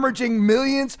 NPR's hemorrhaging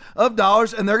millions of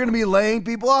dollars, and they're going to be laying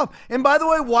people off. And by the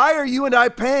way, why are you and I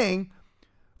paying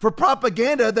for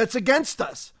propaganda that's against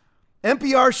us?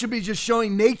 NPR should be just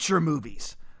showing nature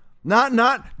movies,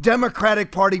 not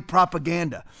Democratic Party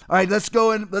propaganda. All right, let's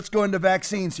go into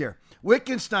vaccines here.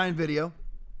 Wittgenstein video.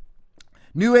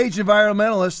 New Age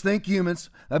environmentalists think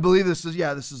humans, I believe this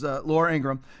is Laura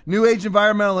Ingraham. New Age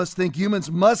environmentalists think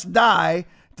humans must die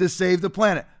to save the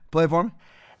planet. Play it for me.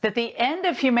 That the end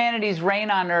of humanity's reign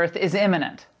on Earth is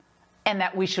imminent and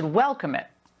that we should welcome it.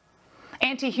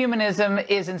 Anti-humanism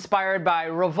is inspired by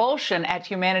revulsion at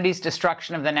humanity's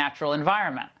destruction of the natural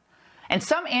environment. And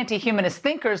some anti-humanist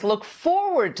thinkers look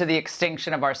forward to the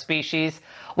extinction of our species,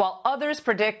 while others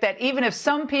predict that even if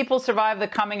some people survive the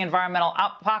coming environmental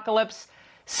apocalypse,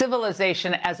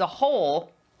 civilization as a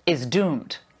whole is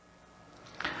doomed.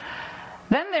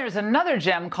 Then there's another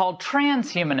gem called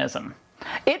transhumanism.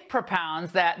 It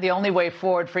propounds that the only way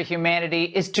forward for humanity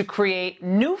is to create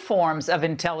new forms of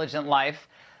intelligent life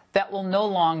that will no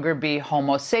longer be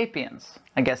Homo sapiens.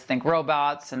 I guess think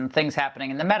robots and things happening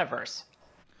in the metaverse.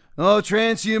 Oh,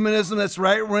 transhumanism, that's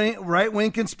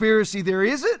right-wing conspiracy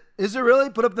theory. Is it? Is it really?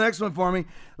 Put up the next one for me.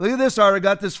 Look at this article.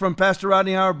 I got this from Pastor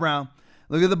Rodney Howard-Browne.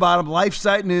 Look at the bottom.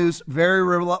 LifeSite News, very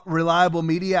reliable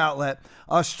media outlet.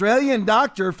 Australian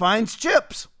doctor finds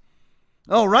chips.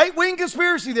 Oh, right-wing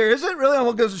conspiracy theory. Is it really? I'm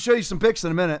going to show you some pics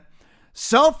in a minute.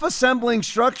 Self-assembling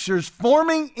structures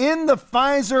forming in the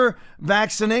Pfizer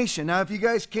vaccination. Now, if you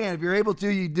guys can, if you're able to,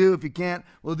 you do. If you can't,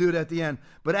 we'll do it at the end.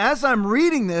 But as I'm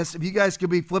reading this, if you guys could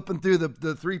be flipping through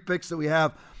the three pics that we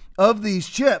have of these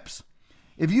chips,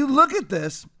 if you look at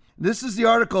this, this is the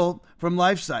article from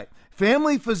LifeSite.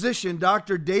 Family physician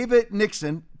Dr. David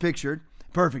Nixon, pictured.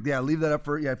 Perfect. Yeah, leave that up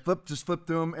for, just flip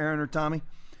through them, Aaron or Tommy.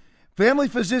 Family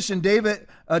physician David,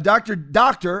 Doctor,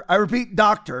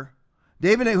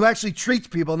 David, who actually treats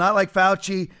people, not like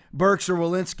Fauci, Birx, or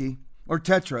Walensky, or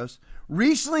Tetros,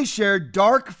 recently shared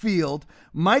dark field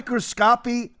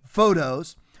microscopy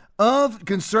photos of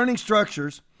concerning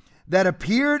structures that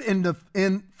appeared in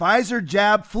Pfizer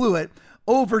jab fluid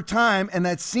over time and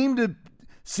that seemed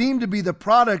to be the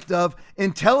product of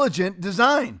intelligent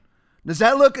design. Does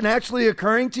that look naturally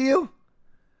occurring to you?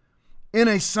 In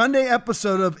a Sunday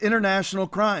episode of International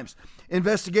Crimes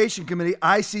Investigation Committee,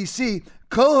 ICC,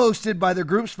 co-hosted by the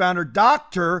group's founder,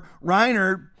 Dr.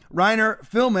 Rainer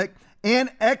Filmick, and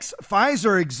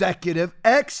ex-Pfizer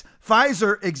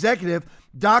executive,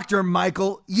 Dr.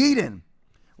 Michael Yeadon.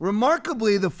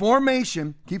 Remarkably, the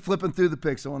formation, keep flipping through the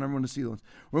pics, I want everyone to see those.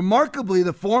 Remarkably,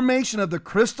 the formation of the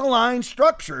crystalline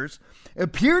structures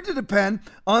appeared to depend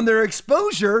on their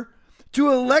exposure to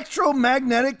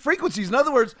electromagnetic frequencies. In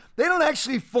other words, they don't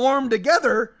actually form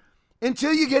together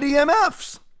until you get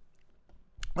EMFs.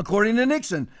 According to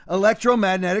Nixon,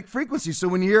 electromagnetic frequencies. So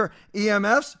when you hear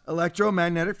EMFs,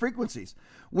 electromagnetic frequencies.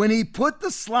 When he put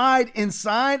the slide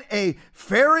inside a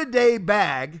Faraday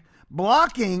bag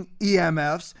blocking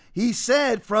EMFs, he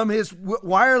said from his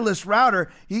wireless router,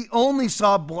 he only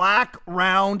saw black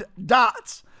round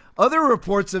dots. Other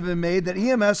reports have been made that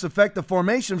EMFs affect the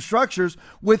formation of structures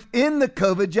within the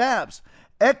COVID jabs.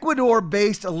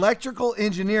 Ecuador-based electrical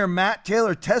engineer Matt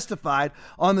Taylor testified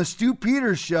on the Stu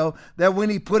Peters show that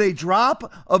when he put a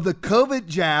drop of the COVID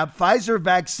jab Pfizer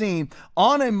vaccine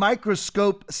on a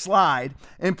microscope slide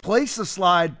and placed the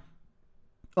slide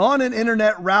on an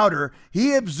internet router,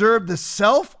 he observed the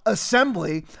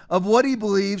self-assembly of what he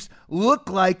believes look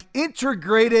like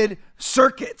integrated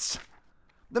circuits.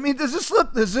 I mean, this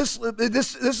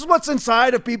is what's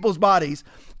inside of people's bodies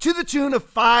to the tune of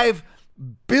 5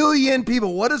 billion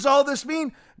people. What does all this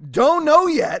mean? Don't know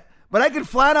yet, but I can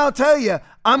flat out tell you,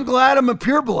 I'm glad I'm a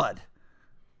pureblood.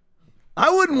 I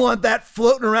wouldn't want that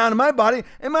floating around in my body.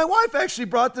 And my wife actually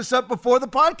brought this up before the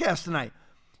podcast tonight.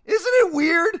 Isn't it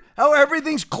weird how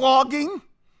everything's clogging?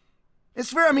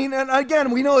 It's fair. I mean, and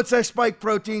again, we know it's spike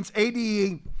proteins,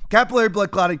 ADE, capillary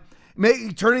blood clotting,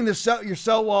 turning your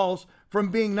cell walls from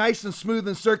being nice and smooth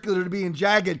and circular to being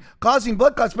jagged, causing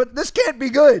blood clots. But this can't be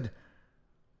good.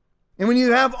 And when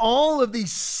you have all of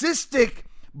these cystic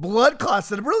blood clots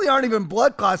that really aren't even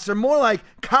blood clots. They're more like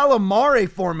calamari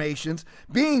formations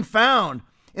being found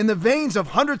in the veins of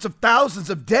hundreds of thousands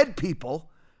of dead people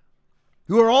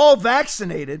who are all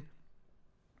vaccinated.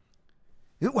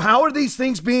 How are these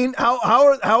things being,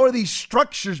 how are these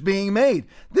structures being made?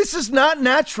 This is not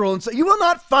natural. And so you will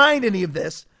not find any of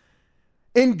this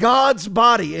in God's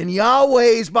body, in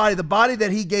Yahweh's body, the body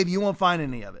that he gave. You won't find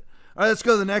any of it. All right, let's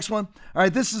go to the next one. All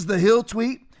right, this is the Hill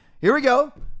tweet. Here we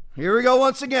go. Here we go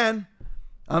once again.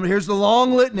 Here's the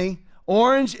long litany.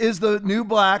 Orange is the new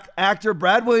black. Actor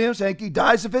Brad Williams, Hanky,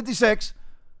 dies at 56.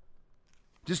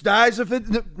 Just dies at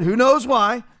 50. Who knows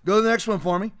why? Go to the next one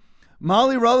for me.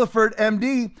 Molly Rutherford,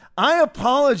 MD, I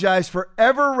apologize for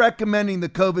ever recommending the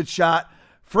COVID shot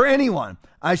for anyone.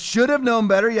 I should have known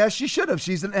better. Yes, she should have.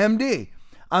 She's an MD.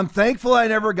 I'm thankful I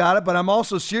never got it, but I'm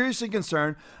also seriously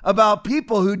concerned about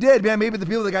people who did. Man, maybe the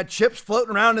people that got chips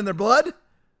floating around in their blood,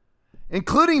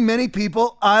 including many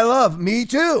people I love. Me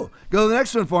too. Go to the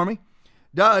next one for me.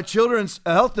 Children's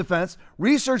Health Defense.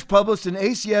 Research published in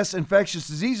ACS Infectious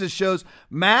Diseases shows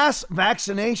mass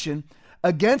vaccination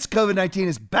against COVID-19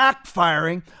 is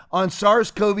backfiring on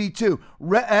SARS-CoV-2.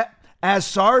 As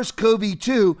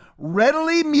SARS-CoV-2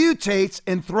 readily mutates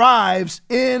and thrives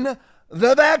in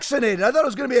the vaccinated. I thought it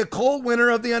was going to be a cold winter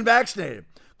of the unvaccinated.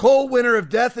 Cold winter of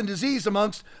death and disease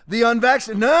amongst the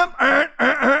unvaccinated.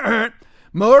 No,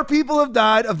 more people have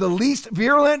died of the least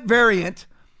virulent variant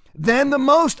than the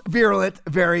most virulent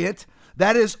variant.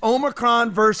 That is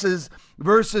Omicron versus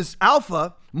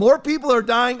Alpha. More people are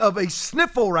dying of a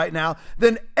sniffle right now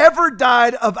than ever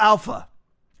died of Alpha.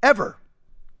 Ever.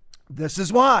 This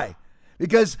is why.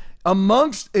 Because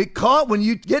when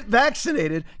you get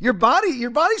vaccinated, your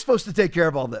body's supposed to take care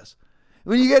of all this.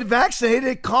 When you get vaccinated,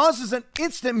 it causes an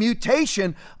instant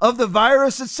mutation of the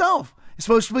virus itself. It's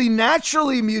supposed to be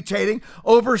naturally mutating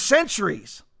over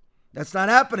centuries. That's not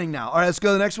happening now. All right, let's go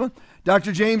to the next one.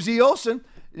 Dr. James E. Olsen,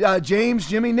 James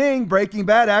Jimmy Ning, Breaking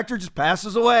Bad actor, just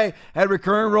passes away. Had a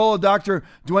recurring role of Dr.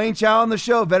 Dwayne Chow on the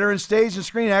show, veteran stage and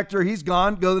screen actor. He's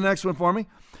gone. Go to the next one for me.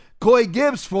 Coy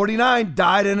Gibbs, 49,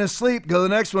 died in his sleep. Go to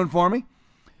the next one for me.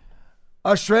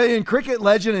 Australian cricket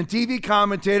legend and TV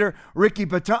commentator Ricky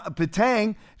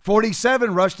Patang,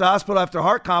 47, rushed to hospital after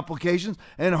heart complications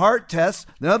and heart tests.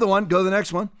 Another one. Go to the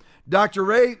next one. Dr.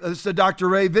 Ray, this is the Dr.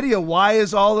 Ray video. Why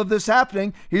is all of this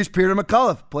happening? Here's Peter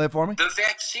McCullough. Play it for me. The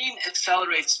vaccine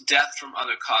accelerates death from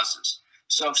other causes.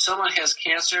 So if someone has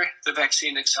cancer, the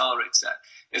vaccine accelerates that.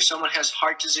 If someone has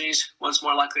heart disease, one's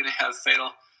more likely to have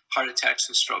fatal heart attacks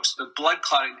and strokes. The blood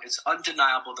clotting, it's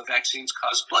undeniable the vaccines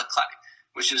cause blood clotting,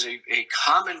 which is a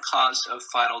common cause of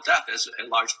final death as a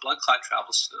large blood clot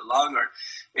travels to the lung or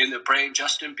in the brain.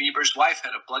 Justin Bieber's wife had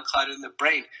a blood clot in the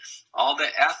brain. All the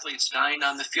athletes dying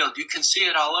on the field. You can see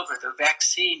it all over. The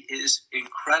vaccine is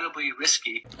incredibly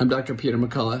risky. I'm Dr. Peter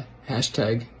McCullough.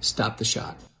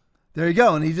 #StopTheShot. There you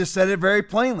go. And he just said it very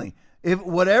plainly. If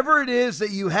whatever it is that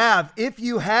you have, if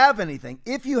you have anything,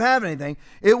 it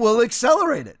will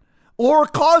accelerate it or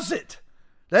cause it.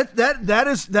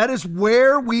 That is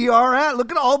where we are at.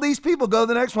 Look at all these people. Go to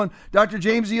the next one. Dr.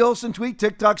 James E. Olsen tweet.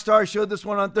 TikTok star showed this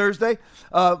one on Thursday.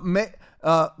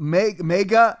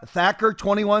 Mega Thacker,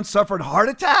 21, suffered heart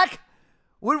attack.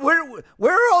 Where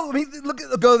are all? I mean,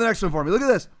 go to the next one for me. Look at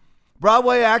this.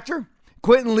 Broadway actor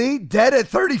Quentin Lee, dead at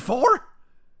 34.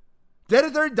 Dead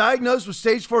at 30, diagnosed with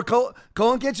stage 4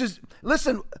 colon cancer.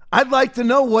 Listen, I'd like to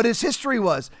know what his history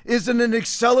was. Is it an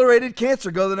accelerated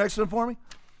cancer? Go to the next one for me.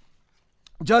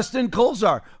 Justin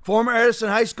Colzar, former Edison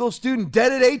High School student,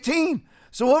 dead at 18.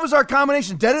 So what was our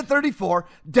combination? Dead at 34,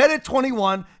 dead at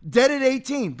 21, dead at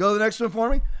 18. Go to the next one for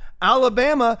me.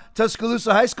 Alabama,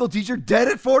 Tuscaloosa High School teacher, dead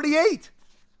at 48.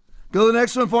 Go to the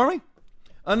next one for me.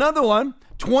 Another one,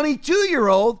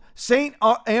 22-year-old St.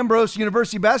 Ambrose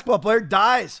University basketball player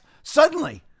dies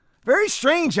suddenly. Very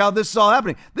strange how this is all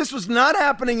happening. This was not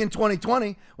happening in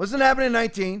 2020. Wasn't happening in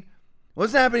 19.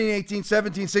 Wasn't happening in 18,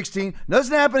 17, 16.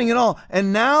 Wasn't happening at all.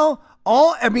 And now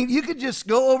you could just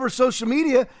go over social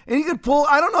media and you could pull,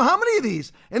 I don't know how many of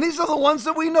these. And these are the ones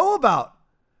that we know about.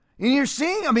 And you're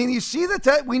seeing, you see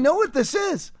we know what this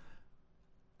is.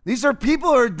 These are people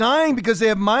who are dying because they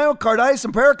have myocarditis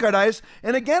and pericarditis.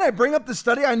 And again, I bring up the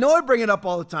study. I know I bring it up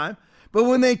all the time. But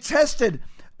when they tested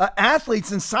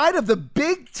athletes inside of the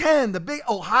Big Ten, the big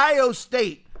Ohio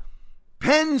State,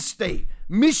 Penn State,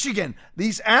 Michigan,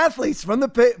 these athletes from the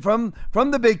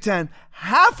Big Ten,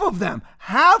 half of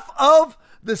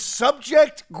the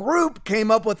subject group came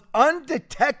up with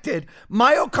undetected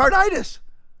myocarditis,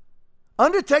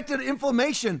 undetected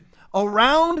inflammation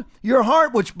around your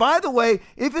heart, which, by the way,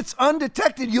 if it's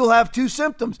undetected, you'll have two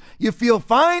symptoms. You feel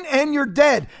fine and you're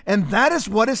dead. And that is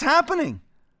what is happening.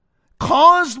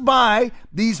 caused by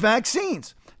these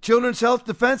vaccines. Children's Health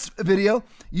Defense video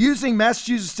using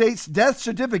Massachusetts State's death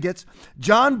certificates,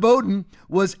 John Bowden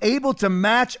was able to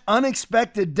match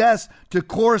unexpected deaths to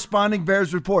corresponding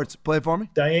VAERS reports. Play it for me.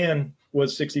 Diane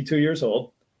was 62 years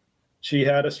old. She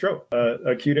had a stroke,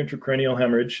 acute intracranial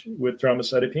hemorrhage with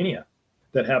thrombocytopenia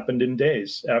that happened in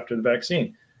days after the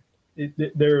vaccine.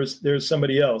 There's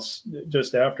somebody else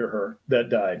just after her that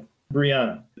died.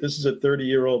 Brianna. This is a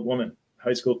 30-year-old woman,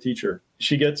 high school teacher.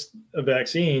 She gets a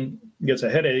vaccine, gets a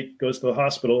headache, goes to the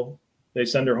hospital. They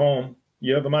send her home.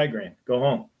 You have a migraine. Go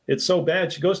home. It's so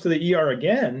bad. She goes to the ER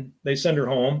again. They send her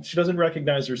home. She doesn't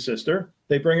recognize her sister.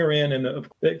 They bring her in and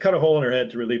they cut a hole in her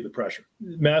head to relieve the pressure.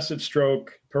 Massive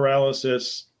stroke,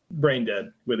 paralysis, brain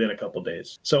dead within a couple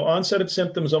days. So onset of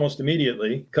symptoms almost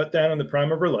immediately, cut down in the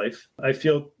prime of her life. I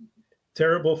feel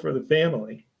terrible for the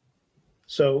family.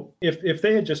 So if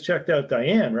they had just checked out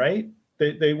Diane, right,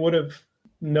 they would have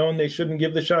known they shouldn't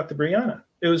give the shot to Brianna.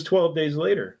 It was 12 days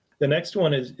later. The next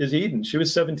one is Eden. She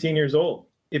was 17 years old.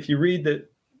 If you read the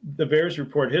VAERS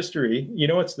report history, you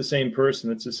know it's the same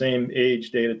person. It's the same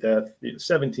age, date of death.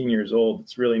 17 years old.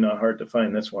 It's really not hard to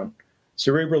find this one.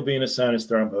 Cerebral venous sinus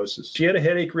thrombosis. She had a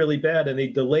headache really bad, and they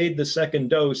delayed the second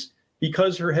dose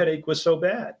because her headache was so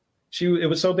bad. It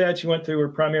was so bad she went to her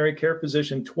primary care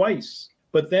physician twice.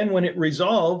 But then when it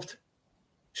resolved,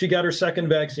 she got her second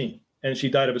vaccine, and she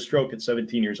died of a stroke at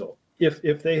 17 years old.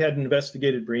 If they had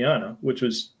investigated Brianna, which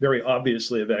was very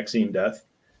obviously a vaccine death,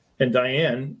 and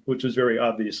Diane, which was very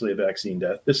obviously a vaccine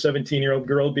death, this 17-year-old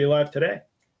girl would be alive today.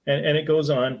 And it goes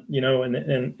on, you know, and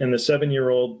the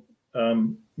 7-year-old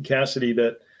Cassidy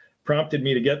that prompted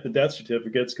me to get the death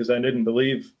certificates because I didn't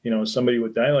believe, you know, somebody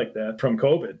would die like that from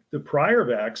COVID. The prior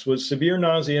vax was severe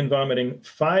nausea and vomiting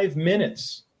 5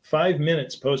 minutes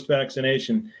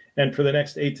post-vaccination, and for the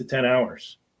next 8 to 10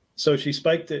 hours. So she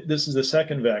spiked it. This is the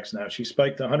second vax now. She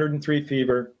spiked 103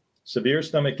 fever, severe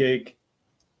stomach ache,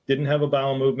 didn't have a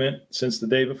bowel movement since the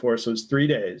day before, so it's 3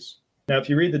 days. Now, if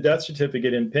you read the death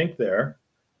certificate in pink there,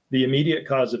 the immediate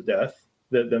cause of death,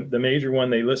 the major one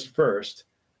they list first,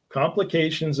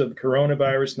 complications of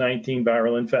coronavirus 19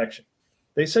 viral infection.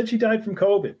 They said she died from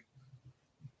COVID.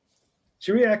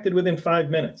 She reacted within 5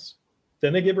 minutes.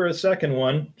 Then they give her a second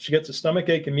one. She gets a stomach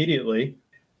ache immediately.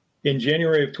 In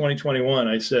January of 2021,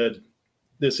 I said,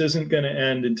 this isn't going to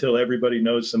end until everybody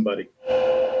knows somebody.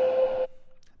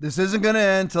 This isn't going to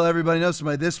end until everybody knows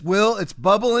somebody. It's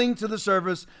bubbling to the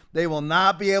surface. They will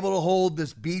not be able to hold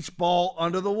this beach ball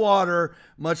under the water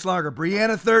much longer.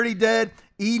 Brianna, 30 dead.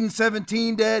 Eden,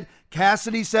 17 dead.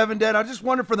 Cassidy, 7 dead. I just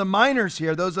wonder for the minors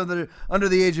here, those under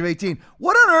the age of 18,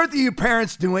 what on earth are you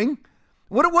parents doing?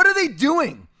 What are they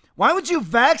doing? Why would you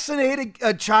vaccinate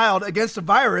a child against a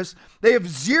virus they have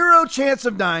zero chance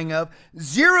of dying of,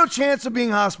 zero chance of being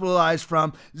hospitalized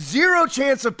from, zero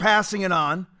chance of passing it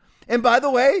on? And by the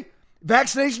way,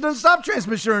 vaccination doesn't stop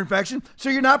transmission or infection, so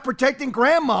you're not protecting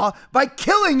grandma by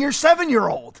killing your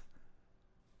 7-year-old.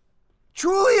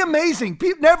 Truly amazing.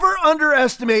 Never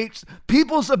underestimate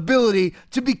people's ability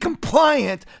to be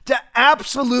compliant to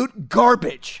absolute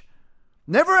garbage.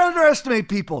 Never underestimate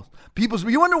people.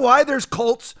 You wonder why there's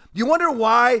cults? You wonder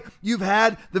why you've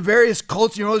had the various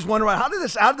cults? You always wonder why. How did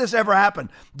this ever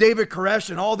happen? David Koresh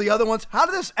and all the other ones. How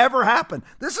did this ever happen?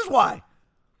 This is why.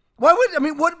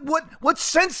 What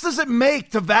sense does it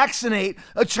make to vaccinate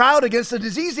a child against a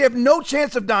disease they have no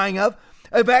chance of dying of,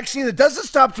 a vaccine that doesn't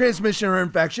stop transmission or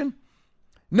infection,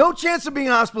 no chance of being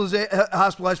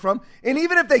hospitalized from, and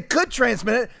even if they could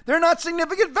transmit it, they're not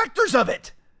significant vectors of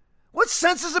it? What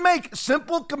sense does it make?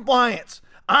 Simple compliance.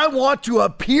 I want to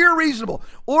appear reasonable.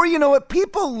 Or you know what?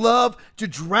 People love to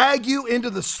drag you into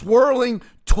the swirling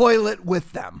toilet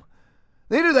with them.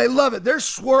 They do. They love it. They're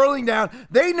swirling down.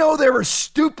 They know they were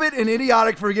stupid and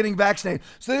idiotic for getting vaccinated.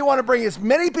 So they want to bring as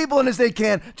many people in as they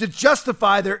can to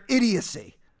justify their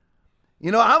idiocy.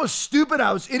 You know, I was stupid.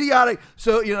 I was idiotic.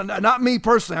 So, you know, not me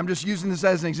personally. I'm just using this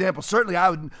as an example. Certainly, I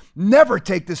would never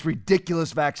take this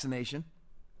ridiculous vaccination.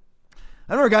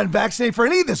 I've never gotten vaccinated for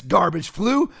any of this garbage,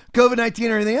 flu, COVID-19,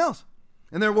 or anything else.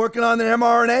 And they're working on the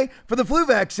mRNA for the flu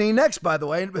vaccine next, by the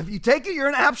way. And if you take it, you're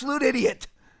an absolute idiot.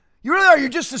 You really are. You're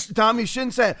just, Tom, you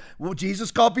shouldn't say it. Well,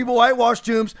 Jesus called people whitewashed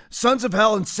tombs, sons of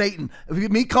hell, and Satan.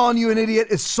 Me calling you an idiot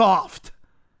is soft.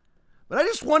 But I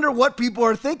just wonder what people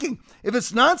are thinking. If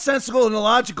it's nonsensical and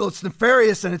illogical, it's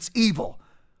nefarious and it's evil.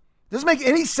 It doesn't make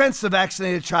any sense to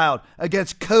vaccinate a child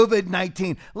against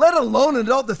COVID-19, let alone an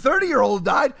adult. The 30-year-old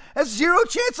died, has zero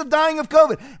chance of dying of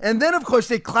COVID. And then, of course,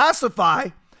 they classify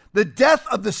the death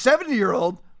of the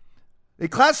 70-year-old. They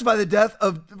classify the death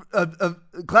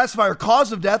classify her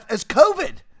cause of death as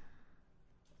COVID.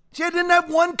 She didn't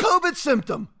have one COVID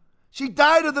symptom. She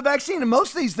died of the vaccine. And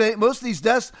most of these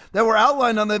deaths that were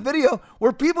outlined on the video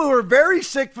were people who were very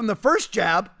sick from the first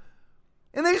jab,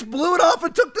 and they just blew it off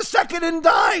and took the second and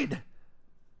died.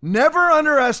 Never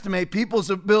underestimate people's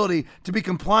ability to be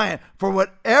compliant for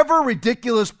whatever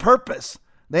ridiculous purpose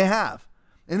they have.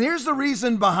 And here's the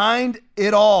reason behind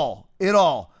it all.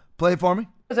 Play it for me.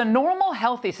 Because a normal,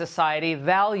 healthy society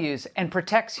values and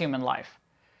protects human life.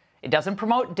 It doesn't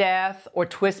promote death or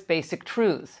twist basic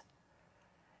truths.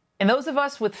 And those of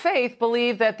us with faith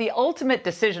believe that the ultimate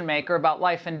decision maker about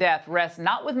life and death rests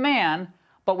not with man,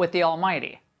 but with the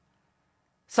Almighty.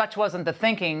 Such wasn't the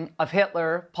thinking of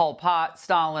Hitler, Pol Pot,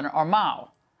 Stalin, or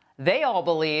Mao. They all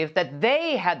believed that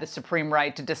they had the supreme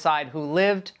right to decide who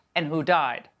lived and who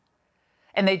died.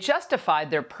 And they justified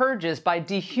their purges by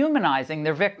dehumanizing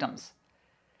their victims,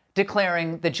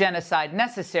 declaring the genocide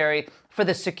necessary for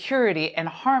the security and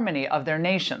harmony of their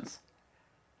nations.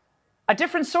 A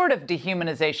different sort of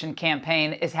dehumanization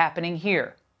campaign is happening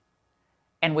here,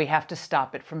 and we have to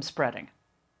stop it from spreading.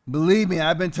 Believe me,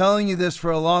 I've been telling you this for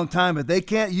a long time, but they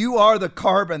can't. You are the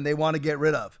carbon they want to get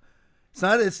rid of.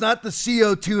 It's not the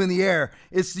CO2 in the air.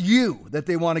 It's you that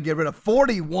they want to get rid of.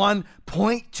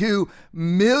 41.2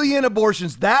 million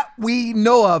abortions that we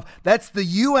know of. That's the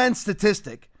UN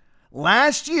statistic.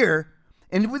 Last year,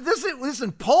 and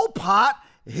listen, Pol Pot,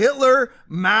 Hitler,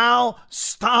 Mao,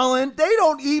 Stalin, they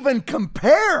don't even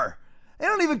compare. They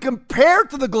don't even compare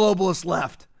to the globalist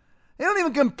left. They don't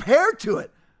even compare to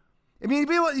it. I mean,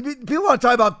 people want to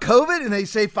talk about COVID, and they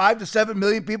say 5 to 7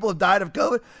 million people have died of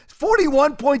COVID.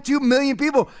 41.2 million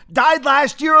people died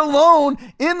last year alone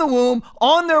in the womb,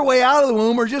 on their way out of the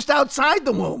womb, or just outside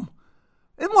the womb.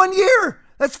 In 1 year.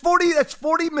 That's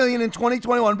 40 million in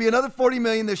 2021. It'll be another 40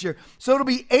 million this year. So it'll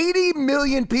be 80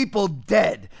 million people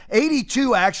dead.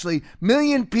 82, actually,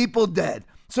 million people dead.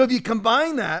 So if you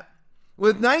combine that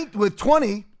with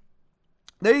 20,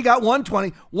 there you got 120,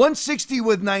 160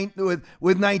 with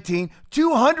 19,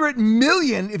 200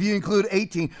 million if you include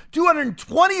 18,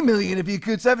 220 million if you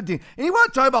include 17. And you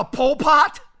want to talk about Pol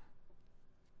Pot?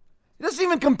 It doesn't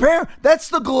even compare. That's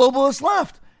the globalist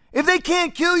left. If they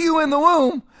can't kill you in the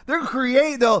womb,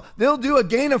 they'll do a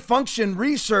gain of function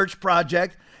research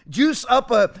project, juice up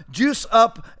a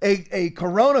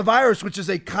coronavirus, which is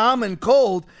a common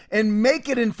cold, and make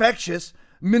it infectious,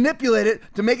 manipulate it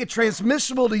to make it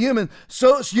transmissible to humans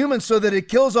so that it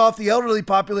kills off the elderly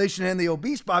population and the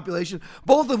obese population,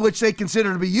 both of which they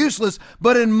consider to be useless.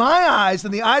 But in my eyes,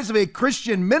 in the eyes of a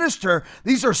Christian minister,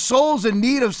 these are souls in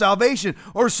need of salvation,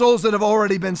 or souls that have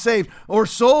already been saved, or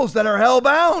souls that are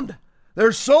hell-bound.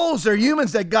 They're souls, they're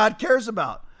humans that God cares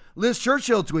about. Liz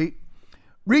Churchill tweet,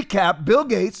 recap, Bill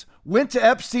Gates went to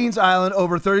Epstein's Island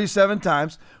over 37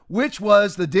 times, which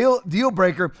was the deal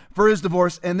breaker for his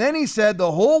divorce. And then he said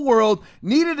the whole world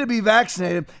needed to be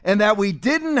vaccinated and that we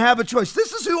didn't have a choice.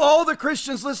 This is who all the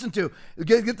Christians listen to.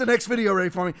 Get the next video ready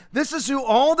for me. This is who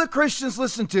all the Christians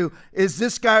listen to, is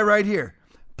this guy right here.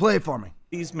 Play it for me.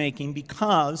 He's making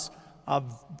because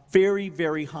of very,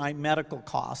 very high medical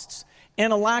costs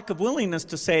and a lack of willingness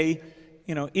to say,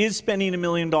 is spending $1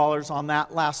 million on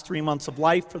that last 3 months of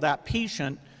life for that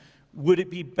patient, would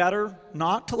it be better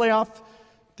not to lay off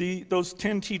those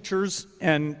 10 teachers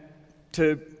and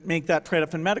to make that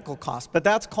trade-off in medical costs? But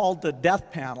that's called the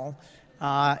death panel,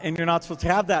 and you're not supposed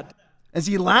to have that. As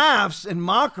he laughs in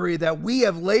mockery that we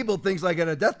have labeled things like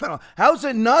a death panel. How is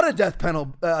it not a death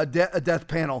panel, death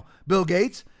panel, Bill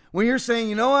Gates? When you're saying,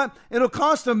 you know what, it'll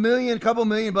cost a couple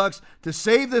million bucks to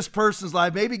save this person's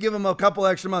life, maybe give them a couple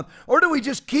extra months, or do we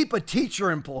just keep a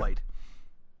teacher employed?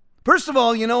 First of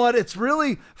all, you know what, it's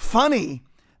really funny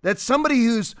that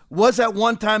somebody was at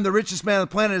one time the richest man on the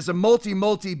planet is a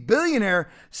multi-billionaire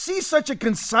sees such a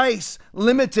concise,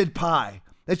 limited pie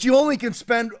that you only can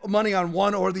spend money on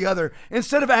one or the other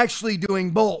instead of actually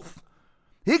doing both.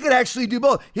 He could actually do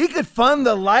both. He could fund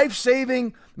the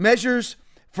life-saving measures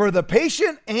for the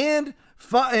patient and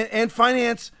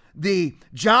finance the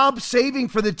job saving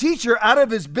for the teacher out of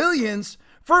his billions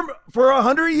for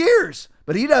 100 years.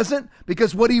 But he doesn't,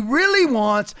 because what he really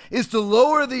wants is to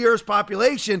lower the Earth's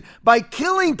population by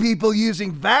killing people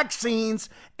using vaccines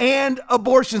and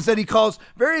abortions that he calls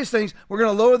various things. We're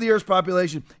going to lower the Earth's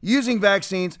population using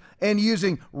vaccines and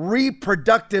using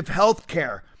reproductive health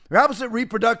care. Opposite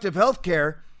reproductive health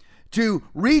care, to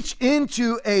reach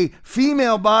into a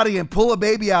female body and pull a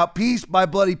baby out piece by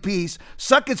bloody piece,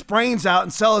 suck its brains out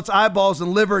and sell its eyeballs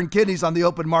and liver and kidneys on the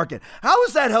open market. How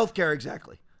is that health care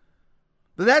exactly?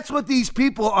 But that's what these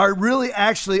people are really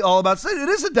actually all about. It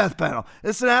is a death panel.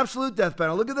 It's an absolute death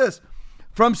panel. Look at this.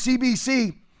 From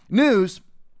CBC News,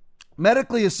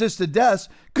 medically assisted deaths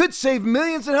could save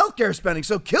millions in healthcare spending.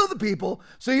 So kill the people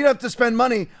so you'd have to spend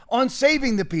money on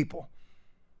saving the people.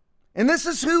 And this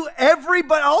is who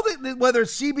everybody, whether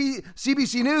it's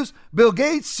CBC News, Bill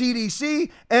Gates, CDC,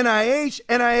 NIH,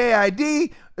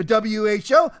 NIAID,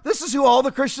 WHO, this is who all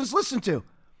the Christians listen to.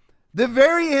 The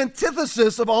very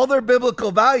antithesis of all their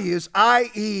biblical values,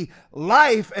 i.e.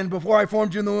 life, and before I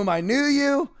formed you in the womb, I knew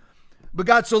you. But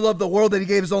God so loved the world that he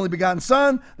gave his only begotten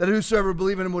son, that whosoever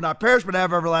believe in him would not perish, but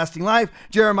have everlasting life.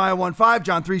 Jeremiah 1:5,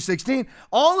 John 3:16.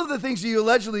 All of the things that you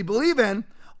allegedly believe in,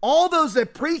 all those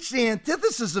that preach the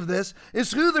antithesis of this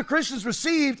is who the Christians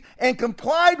received and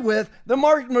complied with the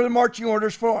marching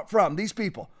orders from these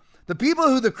people. The people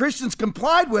who the Christians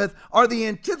complied with are the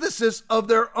antithesis of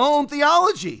their own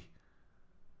theology.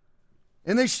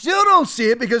 And they still don't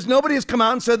see it because nobody has come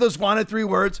out and said those wanted 3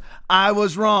 words, I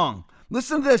was wrong.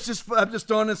 Listen to this. I'm just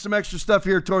throwing in some extra stuff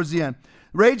here towards the end.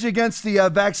 Rage Against the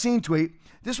Vaccine tweet.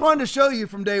 Just wanted to show you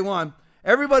from day one.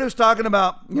 Everybody was talking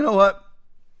about, you know what?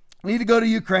 We need to go to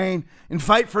Ukraine and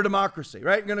fight for democracy,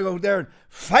 right? You're going to go there and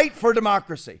fight for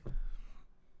democracy.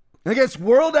 Against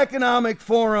World Economic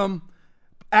Forum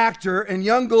actor and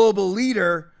young global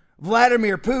leader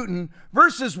Vladimir Putin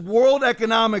versus World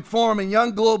Economic Forum and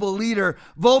young global leader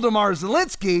Volodymyr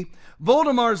Zelensky.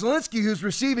 Volodymyr Zelensky, who's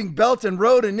receiving Belt and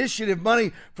Road Initiative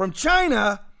money from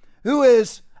China, who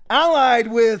is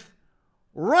allied with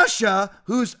Russia,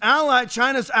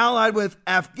 China's allied with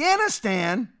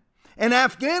Afghanistan, and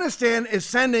Afghanistan is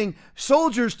sending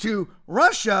soldiers to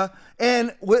Russia,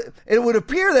 and it would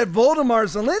appear that Volodymyr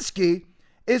Zelensky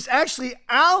is actually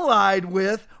allied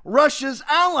with Russia's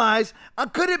allies.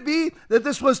 Could it be that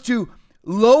this was to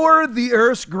lower the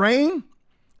Earth's grain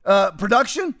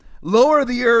production, lower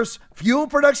the Earth's fuel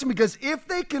production? Because if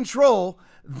they control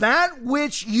that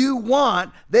which you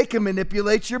want, they can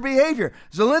manipulate your behavior.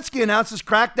 Zelensky announces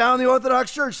crackdown on the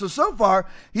Orthodox Church. So far,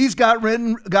 he's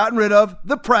gotten rid of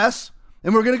the press,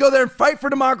 and we're going to go there and fight for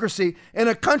democracy in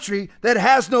a country that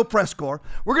has no press corps.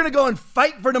 We're going to go and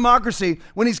fight for democracy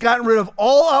when he's gotten rid of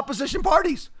all opposition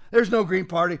parties. There's no Green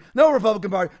Party, no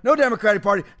Republican Party, no Democratic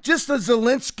Party, just the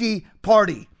Zelensky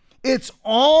Party. It's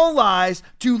all lies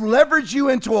to leverage you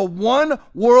into a one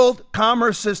world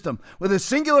commerce system with a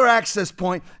singular access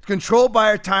point controlled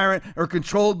by a tyrant or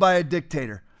controlled by a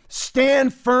dictator.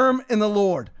 Stand firm in the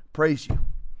Lord. Praise you.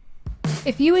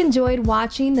 If you enjoyed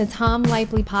watching the Tom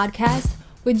Lively podcast,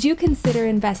 would you consider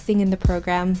investing in the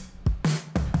program?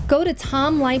 Go to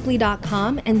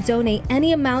tomlively.com and donate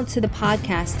any amount to the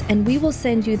podcast, and we will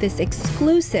send you this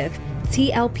exclusive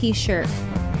TLP shirt.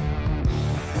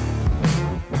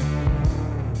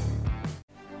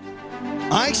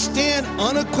 I stand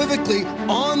unequivocally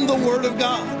on the Word of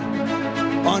God.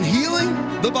 On healing,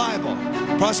 the Bible.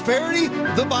 Prosperity,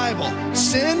 the Bible.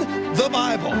 Sin, the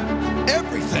Bible.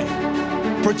 Everything.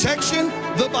 Protection,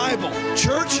 the Bible.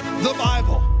 Church, the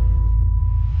Bible.